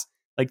the pass.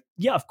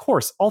 Of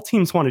course, all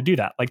teams want to do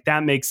that.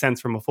 That makes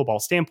sense from a football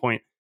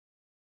standpoint.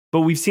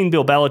 But we've seen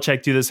Bill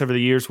Belichick do this over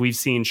the years. We've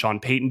seen Sean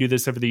Payton do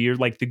this over the years.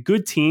 The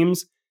good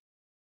teams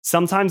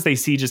sometimes they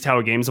see just how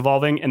a game's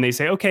evolving and they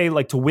say, okay,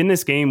 like to win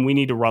this game, we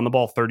need to run the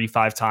ball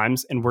 35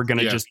 times and we're going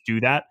to just do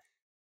that.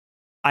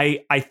 I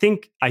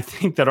think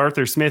that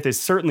Arthur Smith is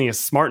certainly a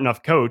smart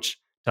enough coach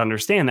to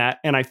understand that.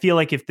 And I feel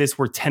like if this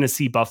were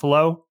Tennessee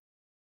Buffalo,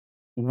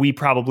 we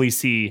probably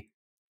see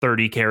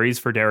 30 carries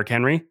for Derrick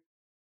Henry.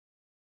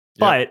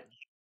 But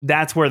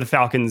that's where the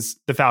Falcons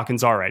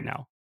are right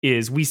now.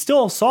 Is we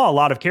still saw a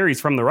lot of carries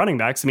from the running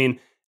backs. I mean,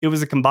 it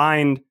was a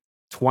combined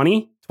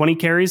 20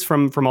 carries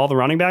from all the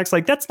running backs.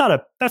 Like that's not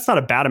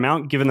a bad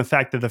amount given the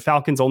fact that the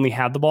Falcons only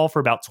had the ball for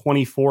about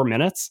 24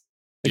 minutes.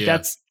 Like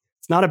it's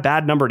not a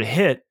bad number to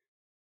hit.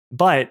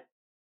 But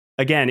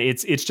again,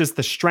 it's just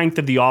the strength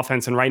of the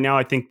offense. And right now,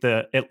 I think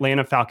the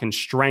Atlanta Falcons'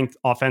 strength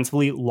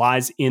offensively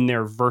lies in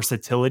their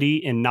versatility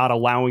in not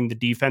allowing the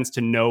defense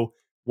to know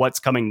what's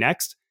coming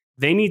next.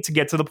 They need to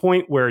get to the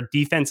point where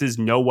defenses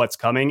know what's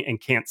coming and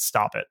can't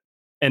stop it.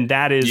 And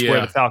that is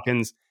where the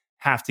Falcons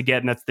have to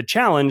get. And that's the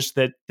challenge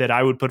that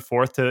I would put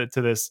forth to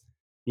this,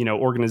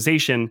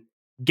 organization.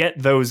 Get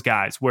those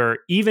guys where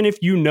even if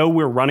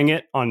we're running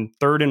it on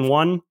 3rd and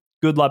 1,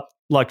 good luck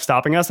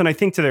stopping us. And I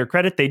think to their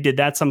credit, they did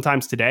that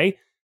sometimes today.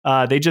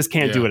 They just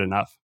can't do it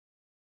enough.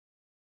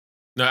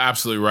 No,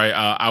 absolutely right.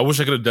 I wish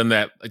I could have done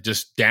that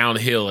just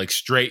downhill, like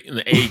straight in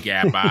the A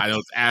gap. I know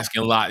it's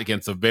asking a lot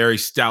against a very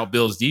stout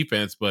Bills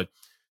defense, but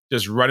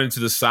just running to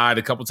the side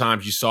a couple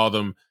times, you saw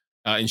them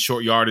in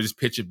short yardage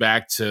pitch it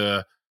back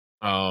to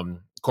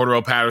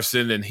Cordarrelle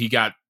Patterson, and he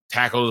got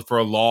tackled for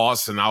a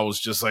loss. And I was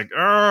just like,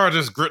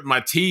 just gritting my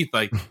teeth.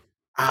 Like,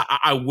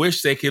 I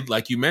wish they could,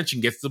 like you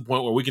mentioned, get to the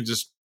point where we can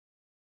just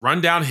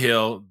run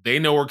downhill. They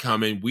know we're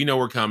coming. We know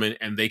we're coming,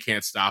 and they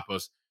can't stop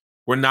us.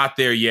 We're not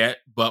there yet,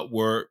 but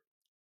we're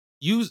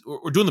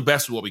doing the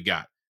best with what we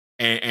got.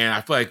 And I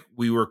feel like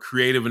we were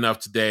creative enough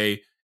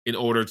today in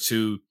order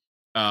to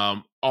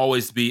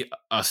always be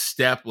a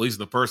step, at least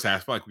in the first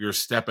half. I feel like we were a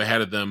step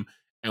ahead of them,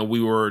 and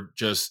we were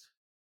just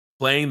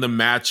playing the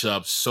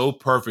matchup so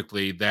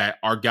perfectly that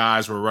our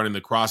guys were running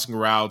the crossing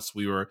routes.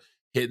 We were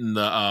hitting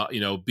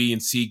the B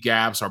and C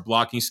gaps, our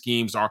blocking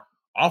schemes. Our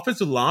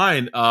offensive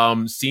line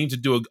seemed to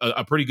do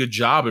a pretty good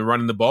job in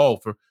running the ball.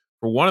 For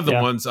one of the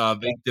ones,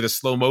 they did a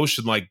slow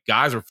motion, like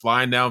guys are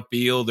flying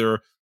downfield. There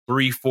are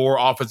 3-4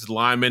 offensive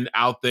linemen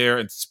out there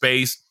in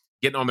space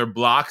getting on their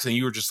blocks, and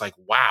you were just like,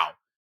 wow.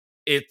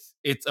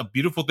 It's a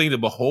beautiful thing to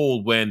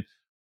behold when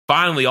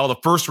finally all the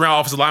first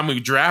round offensive linemen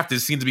we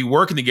drafted seem to be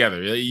working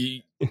together.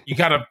 You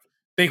kind of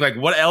think, like,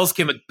 what else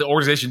can the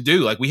organization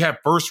do? Like, we have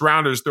first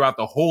rounders throughout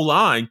the whole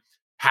line.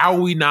 How are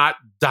we not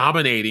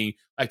dominating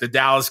like the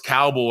Dallas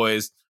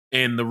Cowboys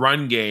in the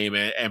run game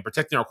and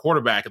protecting our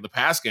quarterback in the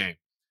pass game?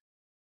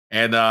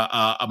 And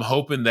I'm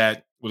hoping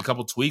that with a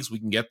couple tweaks we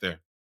can get there.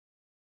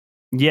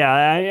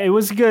 Yeah, it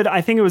was good.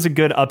 I think it was a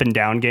good up and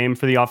down game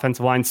for the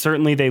offensive line.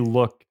 Certainly they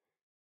look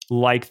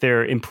like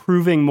they're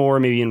improving more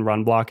maybe in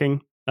run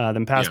blocking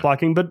than pass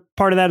blocking. But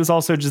part of that is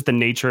also just the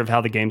nature of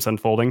how the game's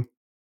unfolding.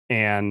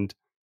 And,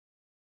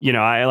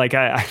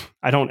 I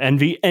don't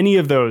envy any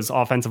of those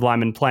offensive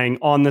linemen playing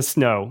on the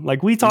snow.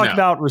 Like we talked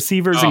about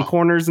receivers and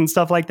corners and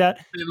stuff like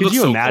that. Could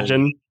you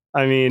imagine? Cold.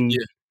 I mean,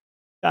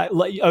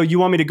 you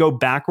want me to go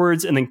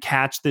backwards and then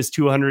catch this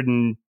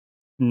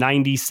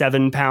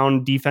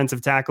 297-pound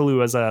defensive tackle who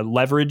has a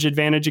leverage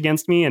advantage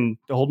against me and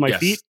to hold my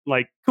feet?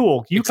 Like,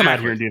 cool, you come out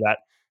here and do that.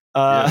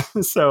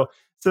 So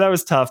that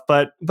was tough.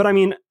 But I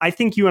mean, I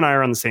think you and I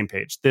are on the same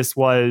page. This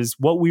was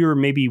what we were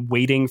maybe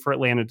waiting for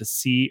Atlanta to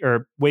see,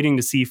 or waiting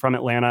to see from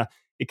Atlanta.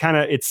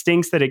 It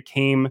stinks that it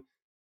came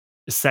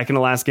the second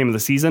to last game of the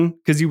season,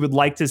 because you would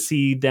like to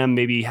see them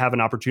maybe have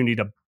an opportunity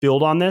to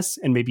build on this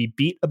and maybe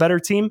beat a better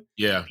team.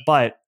 Yeah.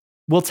 But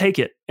we'll take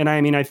it. And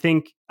I mean, I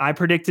think I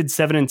predicted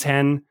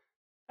 7-10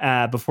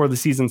 before the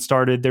season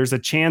started. There's a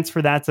chance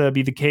for that to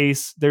be the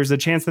case. There's a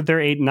chance that they're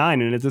 8-9.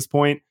 And at this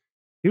point,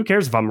 who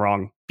cares if I'm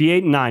wrong? Be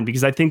 8-9,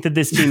 because I think that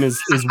this team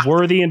is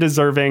worthy and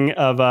deserving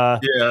of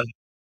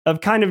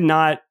kind of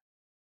not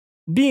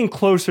being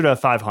closer to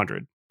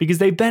 500, because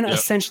they've been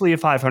essentially a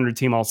 500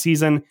 team all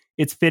season.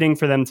 It's fitting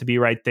for them to be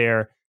right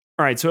there.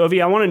 All right, so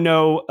Ovi, I want to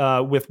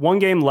know, with one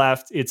game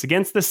left, it's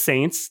against the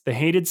Saints, the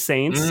hated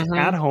Saints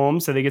at home,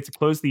 so they get to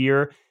close the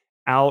year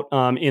out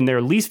in their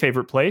least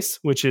favorite place,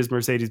 which is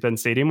Mercedes-Benz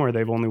Stadium, where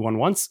they've only won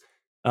once.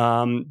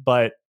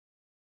 But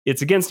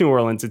it's against New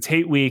Orleans. It's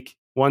hate week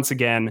once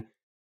again.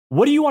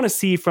 What do you want to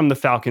see from the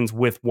Falcons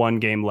with one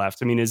game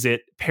left? I mean, is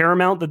it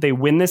paramount that they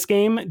win this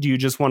game? Do you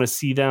just want to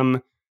see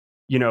them,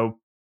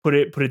 put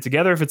it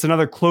together? If it's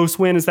another close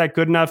win, is that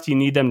good enough? Do you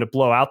need them to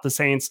blow out the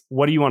Saints?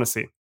 What do you want to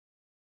see?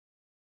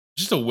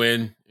 Just a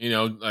win,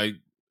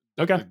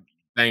 okay.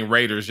 Dang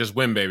Raiders, just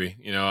win, baby.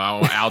 I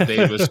want Al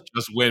Davis,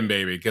 just win,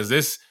 baby. Because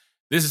this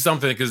is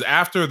something. Because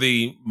after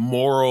the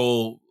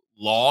moral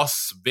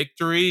loss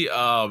victory,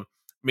 a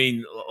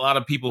lot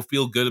of people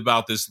feel good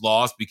about this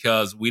loss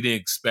because we didn't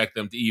expect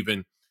them to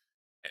even.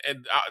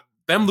 And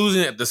them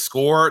losing at the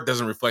score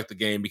doesn't reflect the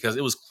game, because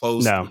it was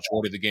close the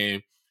majority of the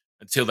game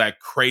until that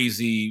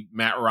crazy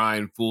Matt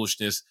Ryan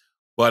foolishness.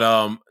 But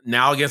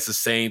now against the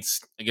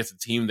Saints, against a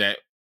team that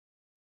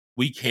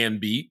we can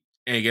beat,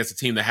 and against a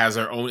team that has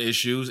their own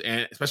issues,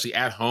 and especially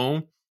at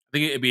home, I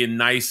think it'd be a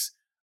nice,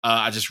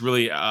 just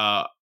really,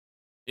 way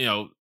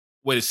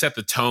to set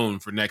the tone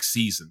for next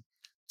season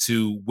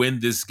to win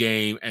this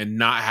game and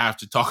not have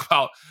to talk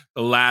about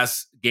the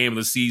last game of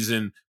the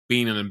season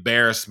being an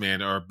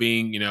embarrassment or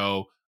being,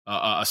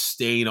 a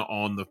stain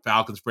on the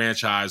Falcons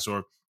franchise,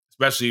 or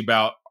especially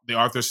about the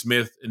Arthur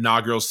Smith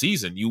inaugural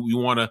season. You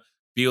want to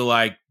feel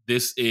like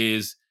this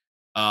is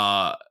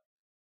a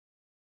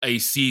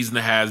season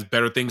that has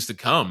better things to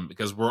come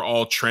because we're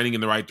all trending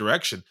in the right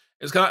direction.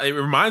 It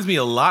reminds me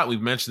a lot.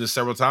 We've mentioned this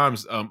several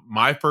times.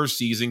 My first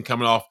season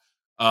coming off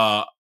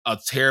a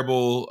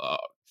terrible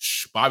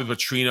Bobby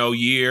Petrino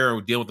year,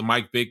 and dealing with the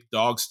Mike Vick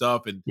dog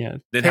stuff, and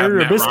then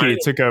Terry Robisky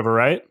took over,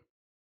 right?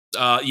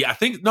 I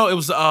think no, it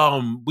was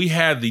we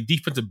had the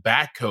defensive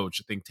back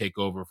coach, I think, take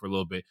over for a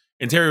little bit,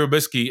 and Terry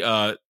Robisky.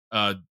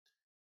 I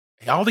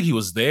don't think he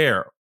was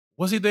there.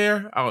 Was he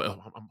there?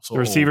 I'm so the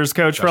receivers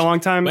coach for a long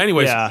time. But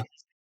anyways,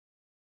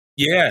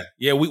 yeah.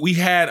 We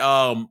had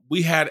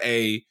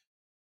a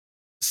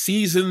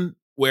season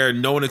where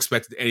no one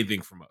expected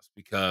anything from us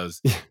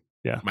because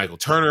Michael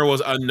Turner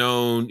was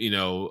unknown.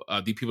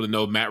 The people that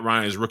know Matt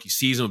Ryan's rookie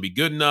season would be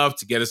good enough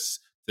to get us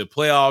to the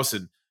playoffs,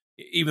 and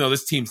even though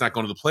this team's not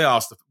going to the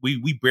playoffs,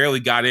 we barely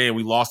got in.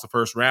 We lost the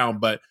first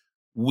round, but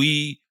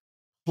we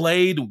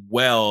played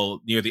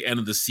well near the end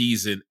of the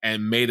season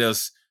and made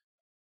us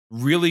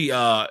really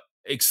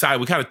excited.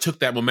 We kind of took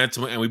that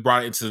momentum and we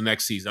brought it into the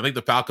next season. I think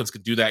the Falcons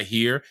could do that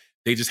here.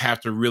 They just have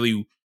to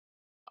really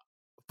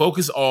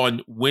focus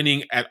on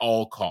winning at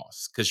all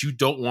costs, because you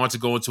don't want to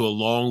go into a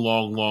long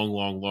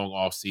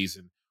off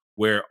season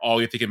where all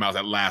you're thinking about is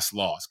that last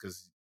loss,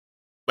 because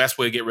the best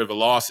way to get rid of a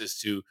loss is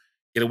to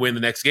get a win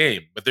the next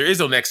game. But there is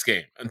no next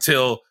game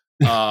until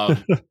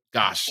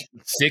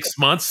 6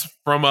 months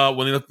from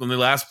when they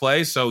last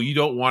play. So you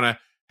don't want to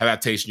have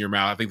that taste in your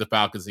mouth. I think the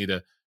Falcons need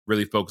to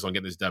really focus on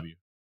getting this W.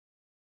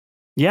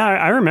 Yeah,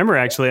 I remember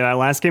actually that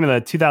last game of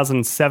the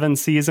 2007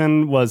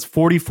 season was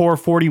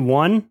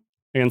 44-41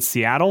 against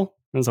Seattle.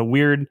 It was a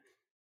weird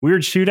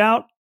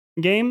shootout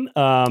game.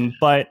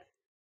 But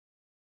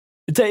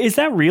is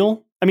that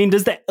real? I mean,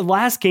 does the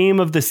last game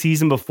of the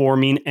season before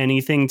mean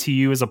anything to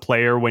you as a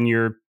player when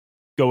you're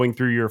going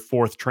through your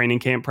fourth training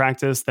camp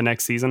practice the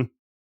next season?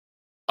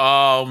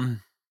 Yes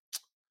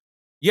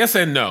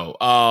and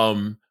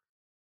no.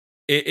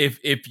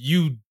 If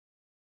you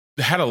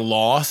had a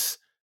loss,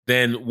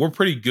 then we're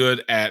pretty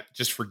good at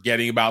just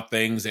forgetting about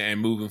things and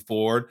moving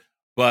forward.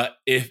 But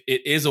if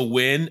it is a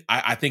win,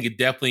 I think it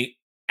definitely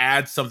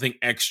adds something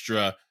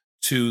extra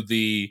to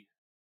the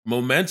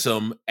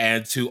momentum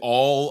and to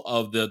all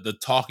of the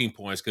talking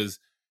points, because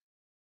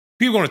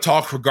people are going to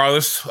talk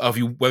regardless of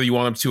whether you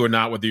want them to or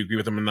not, whether you agree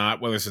with them or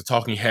not, whether it's the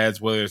talking heads,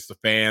 whether it's the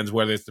fans,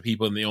 whether it's the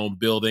people in their own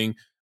building.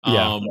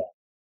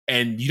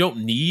 And you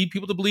don't need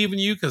people to believe in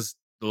you, because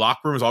the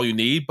locker room is all you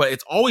need. But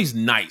it's always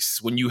nice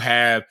when you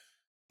have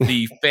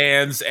the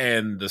fans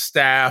and the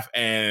staff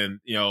and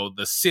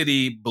the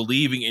city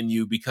believing in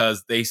you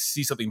because they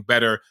see something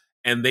better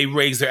and they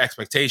raise their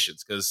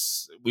expectations,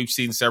 because we've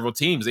seen several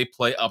teams, they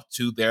play up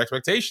to their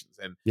expectations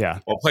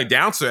or play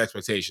down to their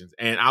expectations.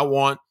 And I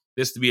want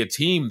this to be a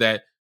team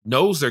that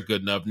knows they're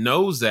good enough,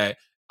 knows that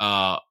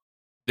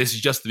this is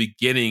just the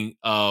beginning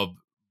of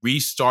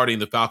restarting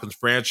the Falcons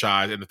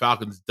franchise and the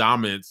Falcons'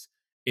 dominance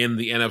in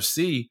the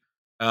NFC.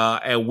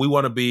 And we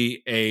want to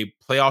be a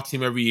playoff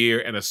team every year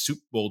and a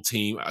Super Bowl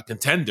team, a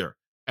contender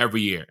every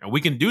year. And we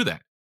can do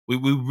that. We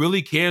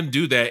really can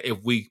do that if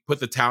we put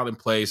the talent in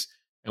place.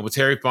 And with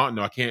Terry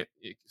Fontenot, I can't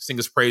sing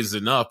his praises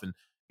enough. And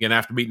again,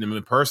 after meeting him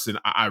in person,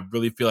 I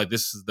really feel like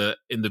this is the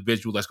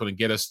individual that's going to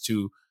get us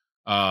to,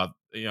 to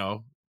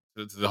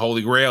the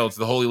Holy Grail, to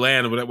the Holy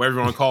Land, or whatever you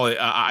want to call it.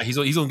 He's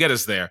going to get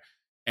us there.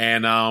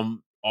 And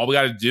all we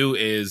got to do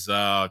is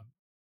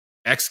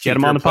execute. Get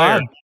him on the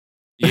pod.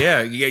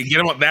 Yeah, get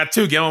him on that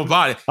too. Get him on the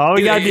pod. All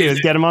we got to do is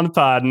get him on the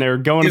pod, and they're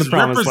going to the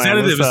promised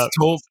land. His representative is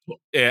told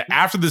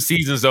after the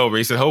season's over,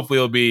 he said, hopefully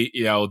it'll be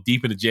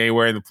deep into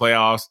January in the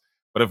playoffs.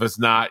 But if it's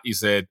not, he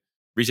said,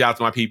 reach out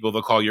to my people.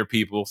 They'll call your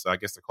people. So I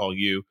guess they'll call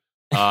you,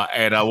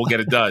 and we'll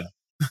get it done.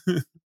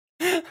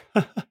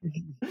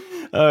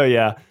 Oh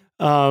yeah.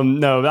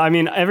 No, I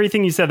mean,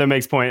 everything you said that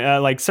makes point.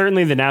 Like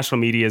certainly the national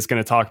media is going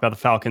to talk about the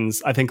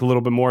Falcons, I think, a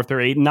little bit more if they're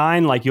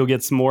 8-9. Like you'll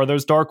get some more of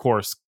those dark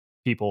horse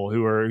people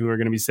who are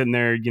going to be sitting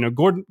there,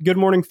 Good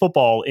Morning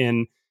Football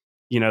in,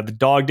 the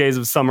dog days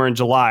of summer in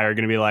July are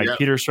going to be like,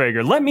 Peter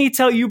Schrager, let me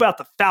tell you about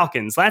the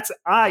Falcons.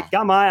 I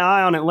got my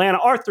eye on Atlanta.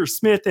 Arthur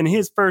Smith in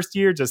his first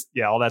year,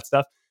 all that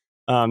stuff.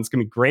 It's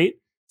going to be great.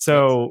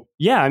 So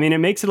yeah, I mean, it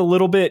makes it a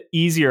little bit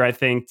easier, I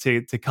think,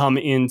 to come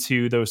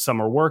into those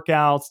summer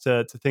workouts,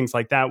 to things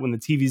like that when the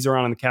TVs are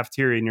on in the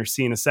cafeteria and you're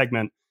seeing a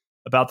segment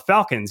about the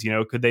Falcons.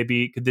 Could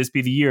this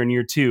be the year in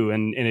year two?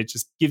 And it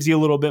just gives you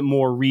a little bit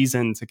more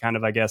reason to kind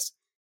of, I guess,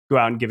 go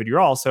out and give it your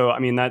all. So I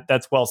mean,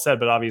 that's well said.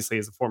 But obviously,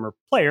 as a former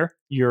player,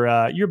 you're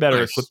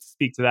better equipped to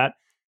speak to that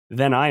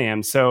than I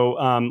am. So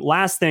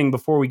last thing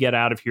before we get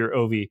out of here,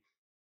 Ovi.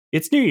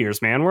 it's New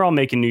Year's, man. We're all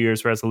making New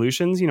Year's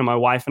resolutions. My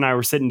wife and I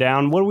were sitting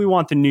down. What do we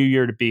want the new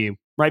year to be?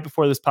 Right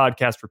before this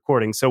podcast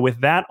recording. So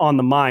with that on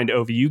the mind,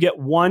 Ovi, you get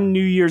one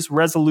New Year's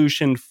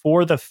resolution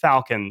for the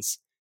Falcons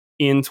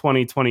in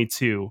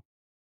 2022.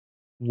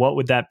 What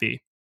would that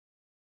be?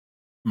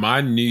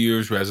 My New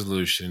Year's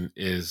resolution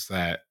is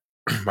that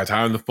by the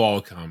time the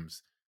fall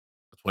comes,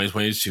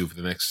 2022 for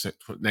the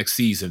next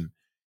season,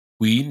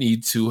 we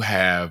need to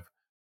have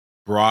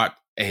brought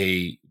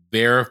a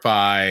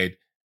verified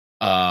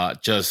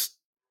just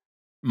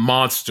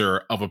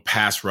monster of a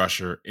pass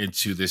rusher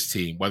into this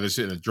team, whether it's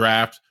in the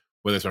draft,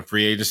 whether it's on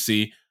free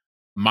agency.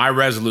 My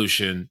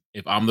resolution,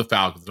 if I'm the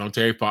Falcons, don't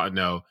Terry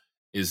Fontenot,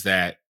 is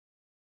that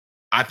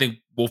I think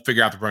we'll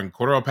figure out the run.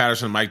 Cordell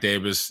Patterson, Mike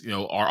Davis,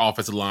 our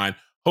offensive line.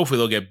 Hopefully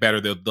they'll get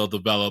better. They'll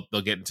develop.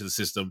 They'll get into the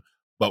system.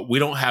 But we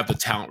don't have the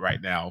talent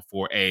right now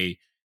for a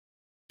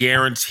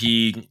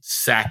guaranteed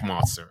sack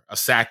monster, a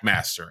sack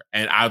master,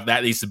 and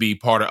that needs to be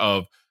part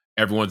of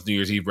everyone's New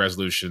Year's Eve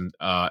resolution.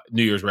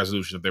 New Year's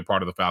resolution if they're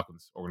part of the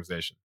Falcons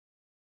organization.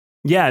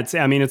 Yeah, it's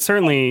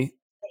certainly.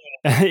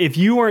 If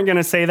you weren't going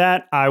to say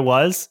that, I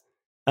was.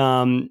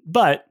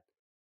 But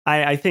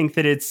I think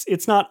that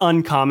it's not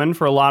uncommon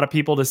for a lot of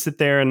people to sit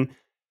there and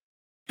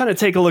kind of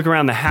take a look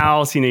around the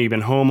house. You've been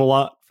home a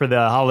lot for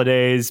the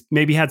holidays,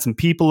 maybe had some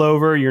people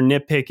over, you're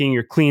nitpicking,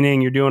 you're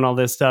cleaning, you're doing all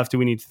this stuff. Do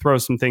we need to throw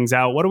some things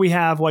out? What do we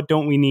have? What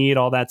don't we need?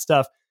 All that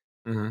stuff.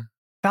 Mm-hmm.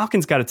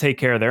 Falcons got to take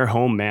care of their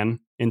home,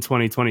 man, in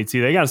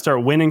 2022. They got to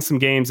start winning some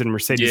games in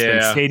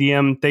Mercedes-Benz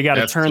Stadium. They got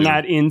to turn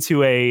that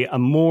into a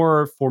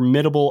more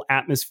formidable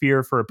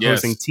atmosphere for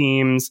opposing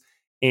teams.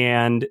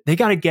 And they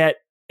got to get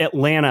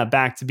Atlanta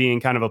back to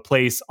being kind of a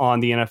place on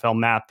the NFL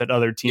map that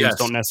other teams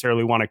don't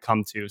necessarily want to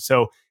come to.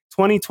 So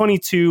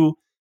 2022,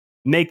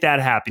 make that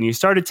happen. You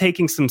started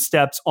taking some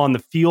steps on the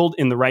field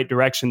in the right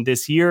direction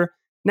this year.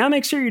 Now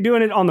make sure you're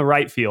doing it on the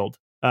right field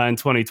in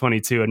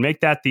 2022 and make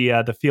that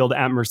the field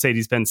at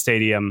Mercedes-Benz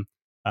Stadium.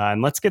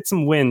 And let's get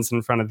some wins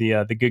in front of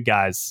the good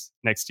guys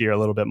next year a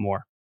little bit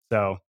more.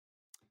 So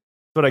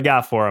that's what I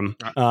got for them.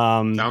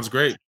 Sounds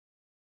great.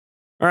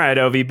 All right,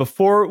 Ovi,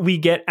 before we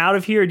get out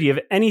of here, do you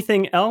have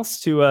anything else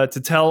to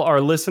tell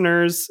our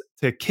listeners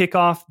to kick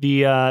off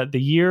the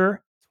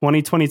year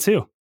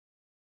 2022?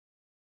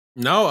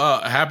 No,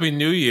 Happy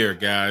New Year,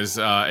 guys.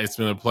 It's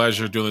been a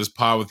pleasure doing this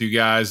pod with you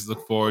guys.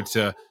 Look forward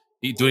to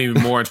doing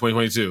even more in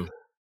 2022.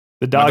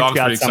 The dog's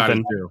got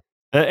something.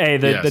 Hey,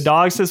 the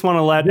dogs just want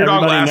to let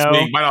everybody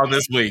know. My dog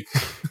this week.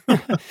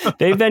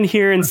 They've been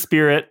here in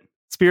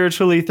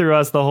spiritually through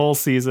us the whole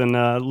season,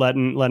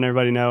 letting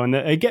everybody know.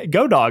 And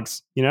go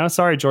Dogs.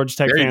 Sorry, Georgia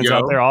Tech fans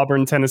out there,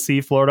 Auburn, Tennessee,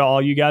 Florida,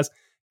 all you guys.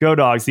 Go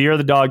Dogs. The year of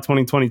the dog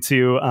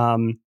 2022.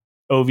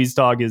 Ovi's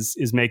dog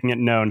is making it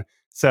known.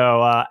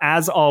 So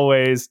as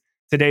always,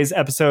 today's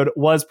episode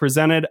was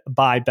presented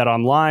by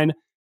BetOnline.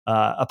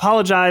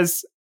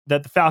 Apologize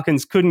that the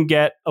Falcons couldn't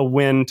get a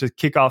win to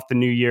kick off the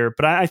new year,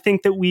 but I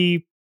think that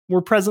we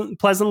were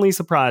pleasantly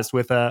surprised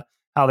with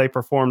how they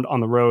performed on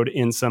the road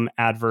in some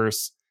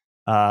adverse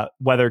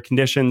weather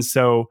conditions.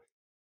 So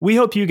we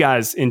hope you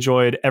guys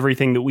enjoyed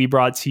everything that we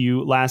brought to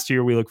you last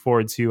year. We look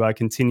forward to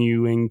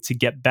continuing to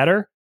get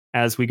better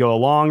as we go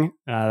along.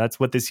 That's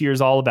what this year is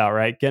all about,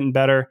 right? Getting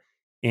better.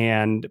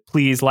 And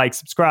please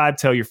subscribe,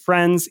 tell your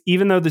friends.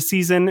 Even though the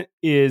season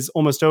is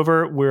almost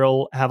over,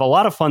 we'll have a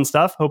lot of fun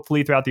stuff,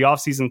 hopefully throughout the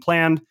offseason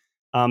planned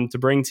to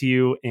bring to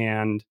you.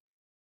 And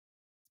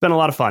it's been a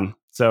lot of fun.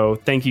 So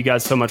thank you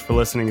guys so much for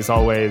listening as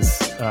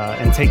always,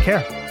 and take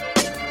care.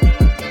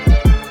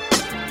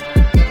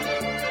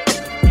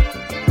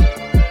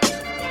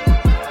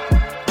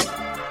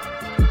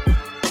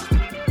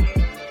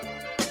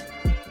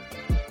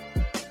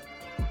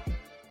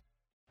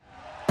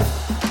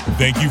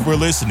 Thank you for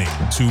listening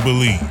to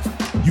Believe.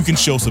 You can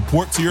show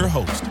support to your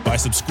host by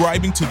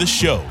subscribing to the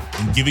show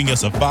and giving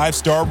us a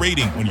 5-star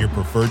rating on your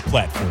preferred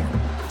platform.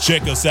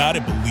 Check us out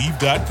at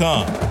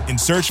Believe.com and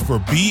search for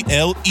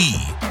BLEAV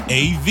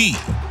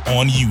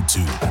on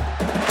YouTube.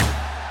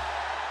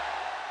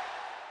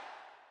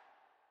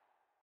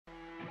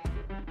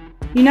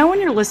 When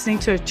you're listening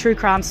to a true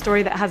crime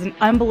story that has an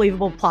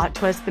unbelievable plot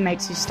twist that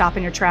makes you stop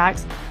in your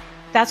tracks?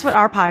 That's what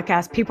our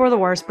podcast, People Are the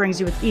Worst,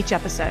 brings you with each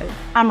episode.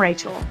 I'm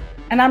Rachel.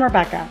 And I'm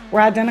Rebecca. We're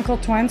identical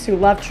twins who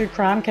love true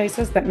crime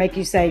cases that make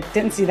you say,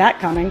 didn't see that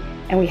coming,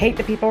 and we hate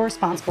the people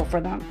responsible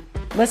for them.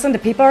 Listen to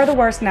People Are the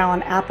Worst now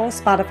on Apple,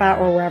 Spotify,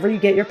 or wherever you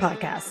get your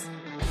podcasts.